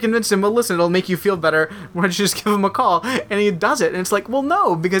like Larry convinced him, well, listen, it'll make you feel better. Why don't you just give him a call? And he does it, and it's like, well,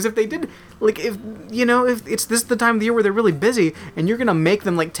 no, because if they did, like, if it's this the time of the year where they're really busy, and you're gonna make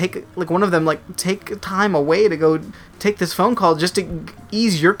them like take like one of them like take time away to go take this phone call just to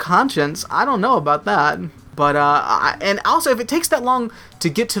ease your conscience, I don't know about that. But, and also, if it takes that long to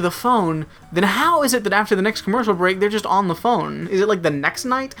get to the phone, then how is it that after the next commercial break, they're just on the phone? Is it like the next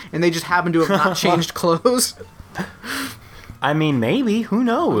night, and they just happen to have not changed clothes? I mean, maybe. Who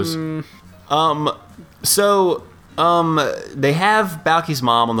knows? They have Balky's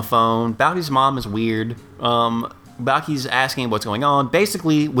mom on the phone. Balky's mom is weird. Balky's asking what's going on.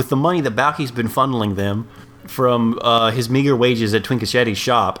 Basically, with the money that Balky's been funneling them from his meager wages at Twinkachetti's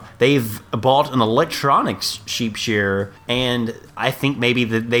shop, they've bought an electronics sheep shearer, and I think maybe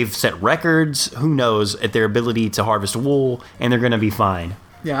that they've set records, who knows, at their ability to harvest wool, and they're going to be fine.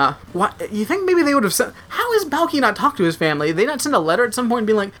 Yeah. What, you think maybe they would have sent... How has Balky not talked to his family? Did they not send a letter at some point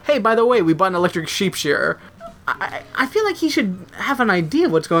being like, hey, by the way, we bought an electric sheep shearer? I feel like he should have an idea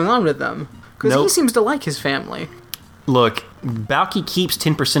of what's going on with them. Because he seems to like his family. Look, Balky keeps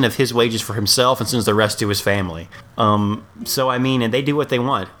 10% of his wages for himself and sends the rest to his family. So, I mean, and they do what they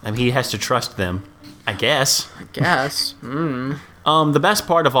want. I mean, he has to trust them, I guess. The best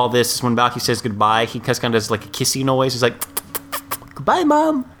part of all this is when Balky says goodbye, he kind of does like a kissy noise. He's like, goodbye,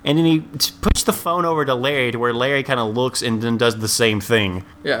 Mom. And then he puts the phone over to Larry, to where Larry kind of looks and then does the same thing.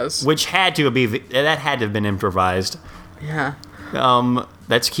 Yes. Which had to have been improvised. Yeah.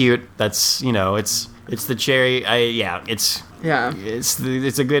 That's cute. That's, it's the cherry. It's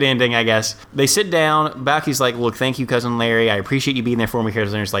a good ending, I guess. They sit down. Balky's like, look, thank you, Cousin Larry. I appreciate you being there for me.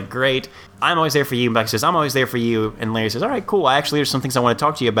 Larry's like, great. I'm always there for you. And Balky says, I'm always there for you. And Larry says, all right, cool. Actually, there's some things I want to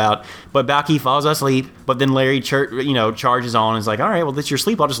talk to you about. But Balky falls asleep. But then Larry, charges on and is like, all right, well, that's your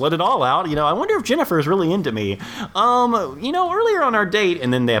sleep. I'll just let it all out. I wonder if Jennifer is really into me. Earlier on our date.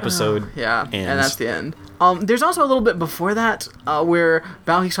 And then the episode ends. And that's the end. There's also a little bit before that where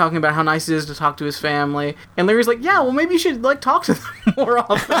Balky's talking about how nice it is to talk to his family, and Larry's like, "Yeah, well, maybe you should talk to them more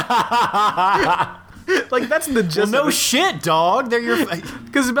often." That's the gist. Well, no shit, dog. They're your.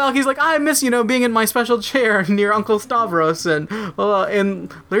 Because Balky's like, "I miss being in my special chair near Uncle Stavros," and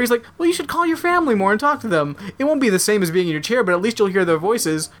Larry's like, "Well, you should call your family more and talk to them. It won't be the same as being in your chair, but at least you'll hear their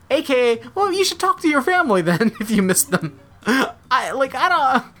voices. AKA, well, you should talk to your family then if you miss them." I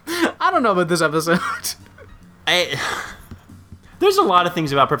don't know about this episode. There's a lot of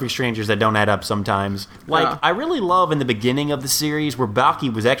things about Perfect Strangers that don't add up sometimes. I really love in the beginning of the series where Balky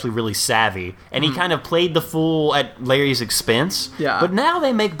was actually really savvy, and he kind of played the fool at Larry's expense. Yeah. But now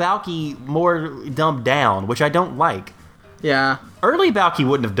they make Balky more dumbed down, which I don't like. Yeah. Early Balky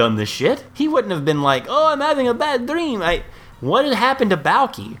wouldn't have done this shit. He wouldn't have been like, oh, I'm having a bad dream. What had happened to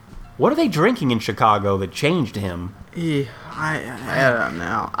Balky? What are they drinking in Chicago that changed him? I don't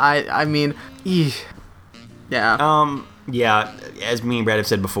know. I mean, yeah. Yeah, as me and Brad have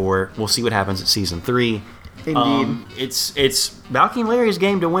said before, we'll see what happens at season 3. Indeed. It's Balky and Larry's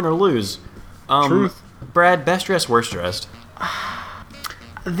game to win or lose. Truth. Brad, best dressed, worst dressed?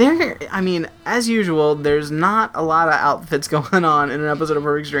 As usual, there's not a lot of outfits going on in an episode of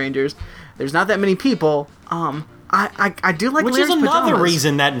Perfect Strangers. There's not that many people. I do like Which Larry's is another pajamas.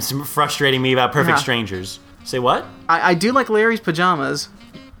 reason that's frustrating me about Perfect Strangers. Say what? I do like Larry's pajamas.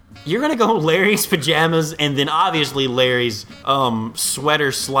 You're gonna go Larry's pajamas and then obviously Larry's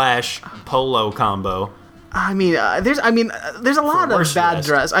sweater / polo combo. There's a lot of bad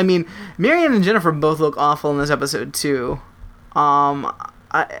dress. Marianne and Jennifer both look awful in this episode too. All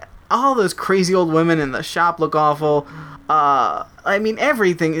those crazy old women in the shop look awful.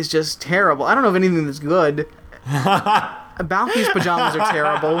 Everything is just terrible. I don't know of anything that's good. Balky's pajamas are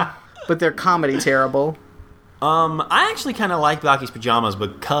terrible, but they're comedy terrible. I actually kind of like Balky's pajamas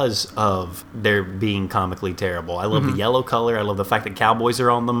because of their being comically terrible. I love the yellow color. I love the fact that cowboys are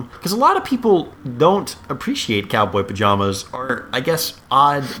on them. Because a lot of people don't appreciate cowboy pajamas or, I guess,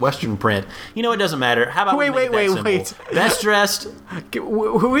 odd Western print. It doesn't matter. How about Wait. Best dressed.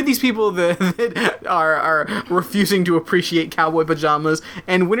 Who are these people that are refusing to appreciate cowboy pajamas?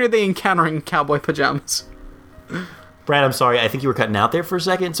 And when are they encountering cowboy pajamas? Brad, I'm sorry. I think you were cutting out there for a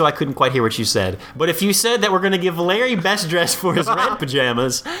second, so I couldn't quite hear what you said. But if you said that we're going to give Larry best dressed for his red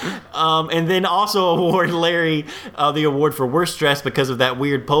pajamas, and then also award Larry the award for worst dressed because of that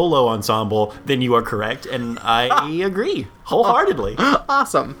weird polo ensemble, then you are correct, and I agree wholeheartedly.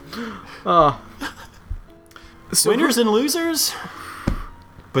 Awesome. Winners and losers?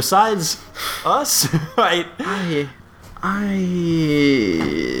 Besides us? Right.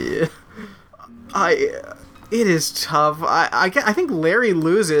 It is tough. I think Larry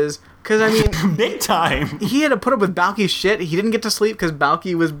loses because big time. He had to put up with Balky's shit. He didn't get to sleep because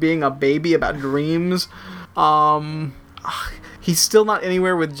Balky was being a baby about dreams. He's still not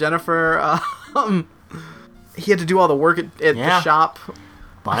anywhere with Jennifer. He had to do all the work at the shop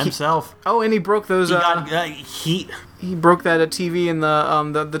by himself. And he broke those. He broke that TV in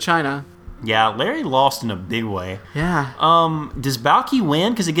the China. Yeah, Larry lost in a big way. Yeah. Does Balky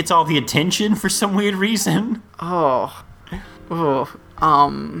win because it gets all the attention for some weird reason? Oh.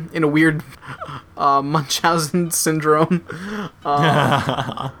 In a weird Munchausen syndrome.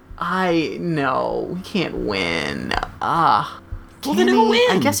 I know we can't win. Well, then who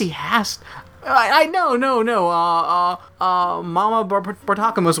wins? I guess he has. I no. Mama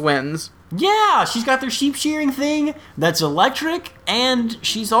Bartakamus wins. Yeah, she's got their sheep shearing thing that's electric, and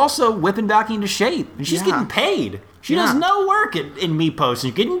she's also whipping Balky into shape. And she's getting paid. She does no work in Meepo, and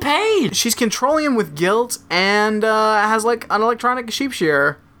she's getting paid. She's controlling him with guilt and has like an electronic sheep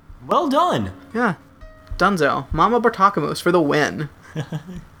shearer. Well done. Yeah. Dunzo. Mama Bartakamus for the win.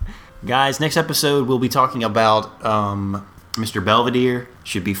 Guys, next episode we'll be talking about Mr. Belvedere.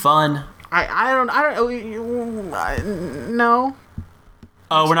 Should be fun. No.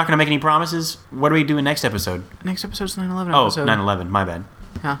 Oh, we're not going to make any promises? What are we doing next episode? Next episode's 9/11 Oh, episode. 9/11. My bad.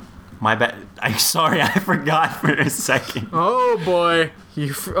 Yeah. My bad. I'm sorry, I forgot for a second. Oh boy.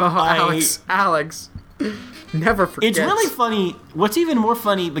 Alex. Never forget. It's really funny. What's even more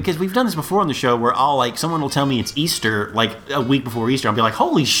funny, because we've done this before on the show, where someone will tell me it's Easter, like a week before Easter. I'll be like,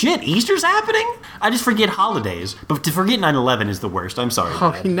 holy shit, Easter's happening? I just forget holidays. But to forget 9/11 is the worst. I'm sorry.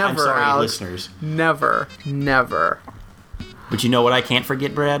 Brad. Never, I'm sorry, Alex. listeners. Never. But you know what I can't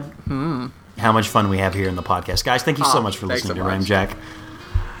forget, Brad? How much fun we have here in the podcast. Guys, thank you so much for listening to Ramjack.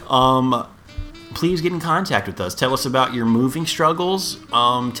 Please get in contact with us. Tell us about your moving struggles.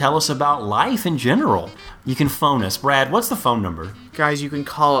 Tell us about life in general. You can phone us. Brad, what's the phone number? Guys, you can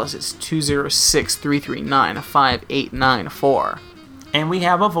call us. It's 206-339-5894. And we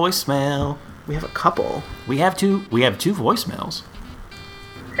have a voicemail. We have a couple. We have two voicemails.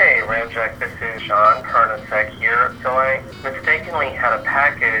 Hey, Ramjack, this is Sean Karnasek here. So I mistakenly had a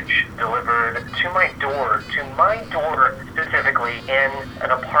package delivered to my door specifically in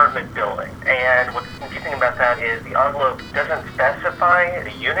an apartment building. And what's confusing about that is the envelope doesn't specify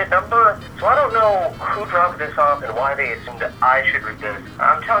the unit number. So I don't know who dropped this off and why they assumed that I should read this.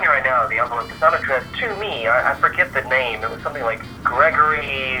 I'm telling you right now, the envelope is not addressed to me. I forget the name. It was something like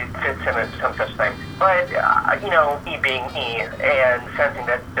Gregory Fitzsimmons, some such thing. But, me being me and sensing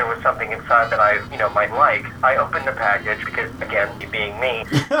that there was something inside that I, might like, I opened the package because, again, me being me,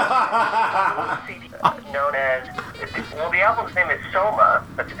 CD known as, the album's name is Soma,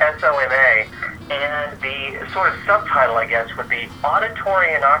 that's S-O-M-A, and the sort of subtitle, I guess, would be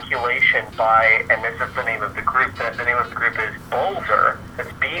Auditory Inoculation by, and this is the name of the group, the name of the group is Bolzer,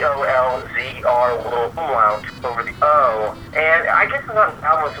 that's B-O-L-Z-R, little umlaut over the O, and I guess it's not an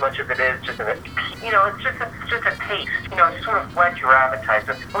album so much as it is just it's just a taste, to sort of whet your appetite,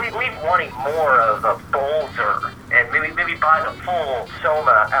 so leave wanting more of a Bolzer, and maybe buy the full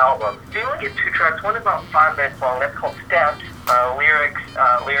Soma album. So you only get 2 tracks, one is about 5 minutes long, that's called Steps. Lyrics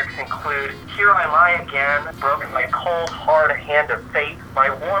include, Here I lie again, broken by cold, hard hand of fate. My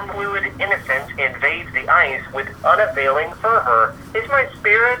warm, fluid innocence invades the ice with unavailing fervor. Is my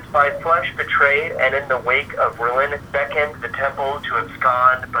spirit by flesh betrayed, and in the wake of ruin beckons the temple to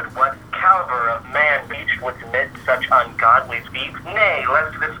abscond? But what caliber of man reached would commit such ungodly feats? Nay,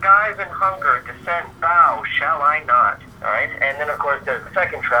 lest the skies in hunger descend, bow shall I not. Alright, and then of course there's the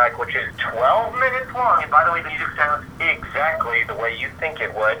second track, which is 12 minutes long, and by the way, the music sounds exactly the way you think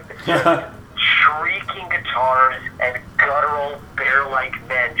it would. It's just shrieking guitars and guttural, bear-like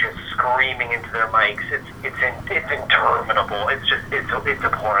men just screaming into their mics. It's interminable. It's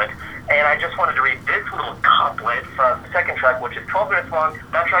abhorrent. And I just wanted to read this little couplet from the second track, which is 12 minutes long.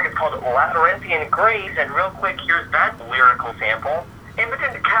 That track is called Labyrinthian Grace, and real quick, here's that lyrical sample.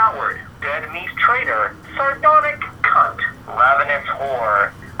 Impotent coward, dead meat traitor, sardonic cunt, ravenous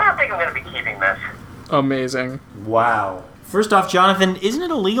whore. I don't think I'm going to be keeping this. Amazing. Wow. First off, Jonathan, isn't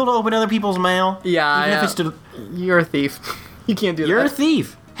it illegal to open other people's mail? Yeah, Even if it's to... You're a thief. You can't do that. You're a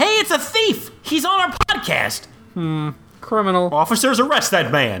thief. Hey, it's a thief! He's on our podcast! Criminal. Officers, arrest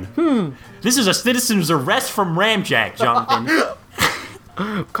that man. This is a citizen's arrest from Ramjack, Jonathan.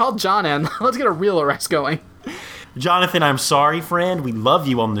 Call John in. Let's get a real arrest going. Jonathan, I'm sorry, friend. We love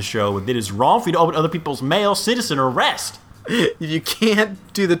you on the show. It is wrong for you to open other people's mail. Citizen arrest. If you can't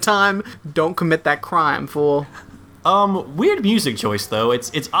do the time, don't commit that crime, fool. Weird music choice, though.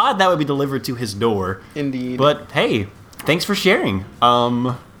 It's odd that would be delivered to his door. Indeed. But, hey, thanks for sharing.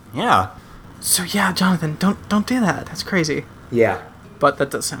 Yeah. So yeah, Jonathan, don't do that. That's crazy. Yeah. But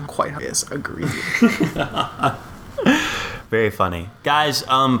that does sound quite obvious. Agreed. Very funny. Guys,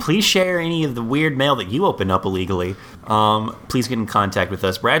 please share any of the weird mail that you open up illegally. Please get in contact with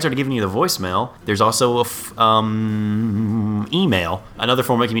us. Brad's already given you the voicemail. There's also a email, another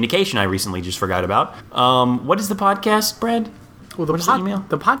form of communication I recently just forgot about. What is the podcast, Brad? Well, What is the email?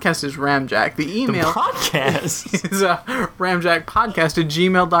 The podcast is Ramjack. The email Podcast. is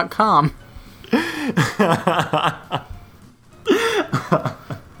ramjackpodcast@gmail.com.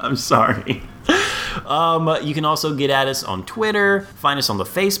 I'm sorry. You can also get at us on Twitter. Find us on the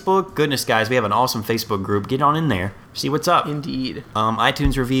Facebook. Goodness, guys, we have an awesome Facebook group. Get on in there. See what's up. Indeed.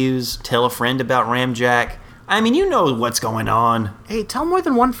 iTunes reviews. Tell a friend about Ramjack. I mean, you know what's going on. Hey, tell more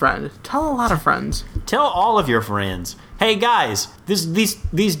than one friend. Tell a lot of friends. Tell all of your friends. Hey, guys, these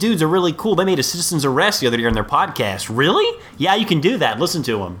dudes are really cool. They made a citizen's arrest the other year on their podcast. Really? Yeah, you can do that. Listen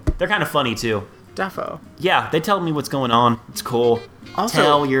to them. They're kind of funny, too. Defo. Yeah, they tell me what's going on. It's cool. Also-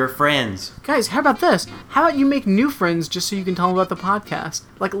 Tell your friends. Guys, how about this? How about you make new friends just so you can tell them about the podcast?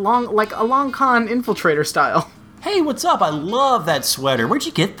 Like a long con infiltrator style. Hey, what's up? I love that sweater. Where'd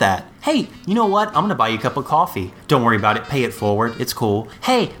you get that? Hey, you know what? I'm gonna buy you a cup of coffee. Don't worry about it. Pay it forward. It's cool.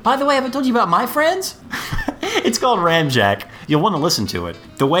 Hey, by the way, I haven't told you about my friends? It's called Ramjack. You'll want to listen to it.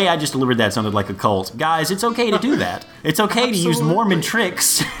 The way I just delivered that sounded like a cult. Guys, it's okay to do that. It's okay to use Mormon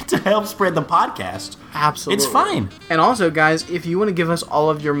tricks to help spread the podcast. Absolutely. It's fine. And also, guys, if you want to give us all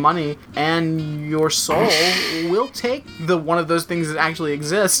of your money and your soul, we'll take the one of those things that actually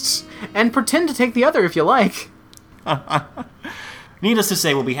exists and pretend to take the other if you like. Needless to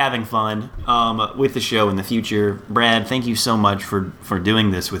say, we'll be having fun with the show in the future. Brad, thank you so much for doing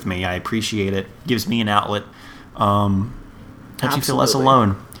this with me. I appreciate it. Gives me an outlet. Helps you feel less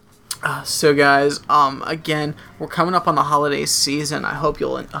alone. So guys, again, we're coming up on the holiday season. I hope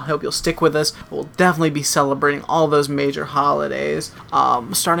you'll stick with us. We'll definitely be celebrating all those major holidays.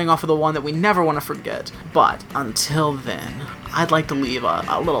 Starting off with the one that we never want to forget. But until then, I'd like to leave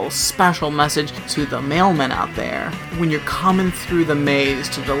a little special message to the mailmen out there. When you're coming through the maze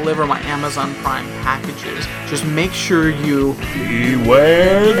to deliver my Amazon Prime packages, just make sure you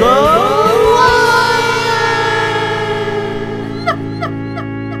beware the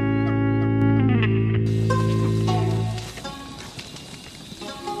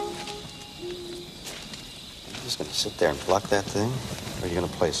Just gonna sit there and pluck that thing, or are you gonna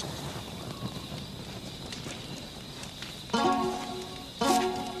play something?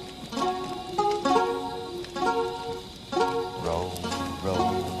 Row, row,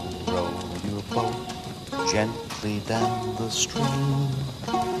 row your boat gently down the stream.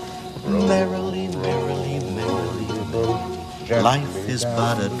 Merrily, merrily, merrily, merrily, life is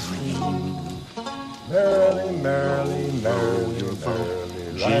but a dream. Merrily, merrily, merrily, Your boat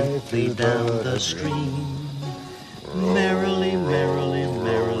merrily, gently down the stream. Merrily, merrily,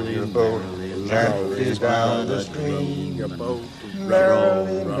 merrily, merrily, life is but a dream.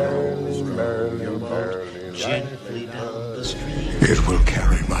 merrily, merrily, merrily, merrily, Gently down the stream. It will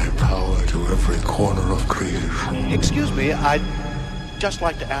carry my power to every corner of creation. Excuse me, I'd just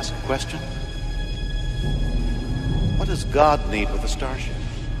like to ask a question. What does God need with a starship?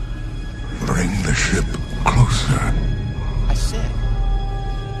 Bring the ship closer. I said,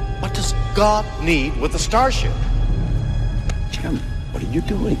 what does God need with a starship? Jim, what are you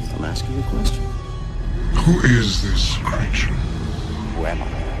doing? I'm asking you a question. Who is this creature? Who am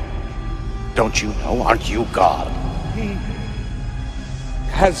I? Don't you know? Aren't you God? He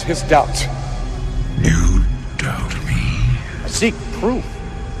has his doubts. You doubt me? I seek proof.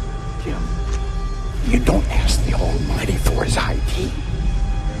 Jim, you don't ask the Almighty for his ID.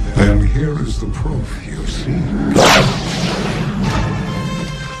 Then here is the proof you see.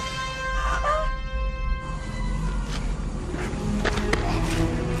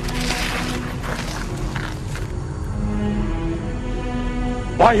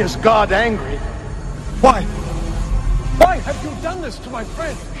 Why is God angry? Why? Why have you done this to my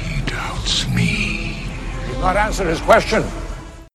friend? He doubts me. Did not answer his question.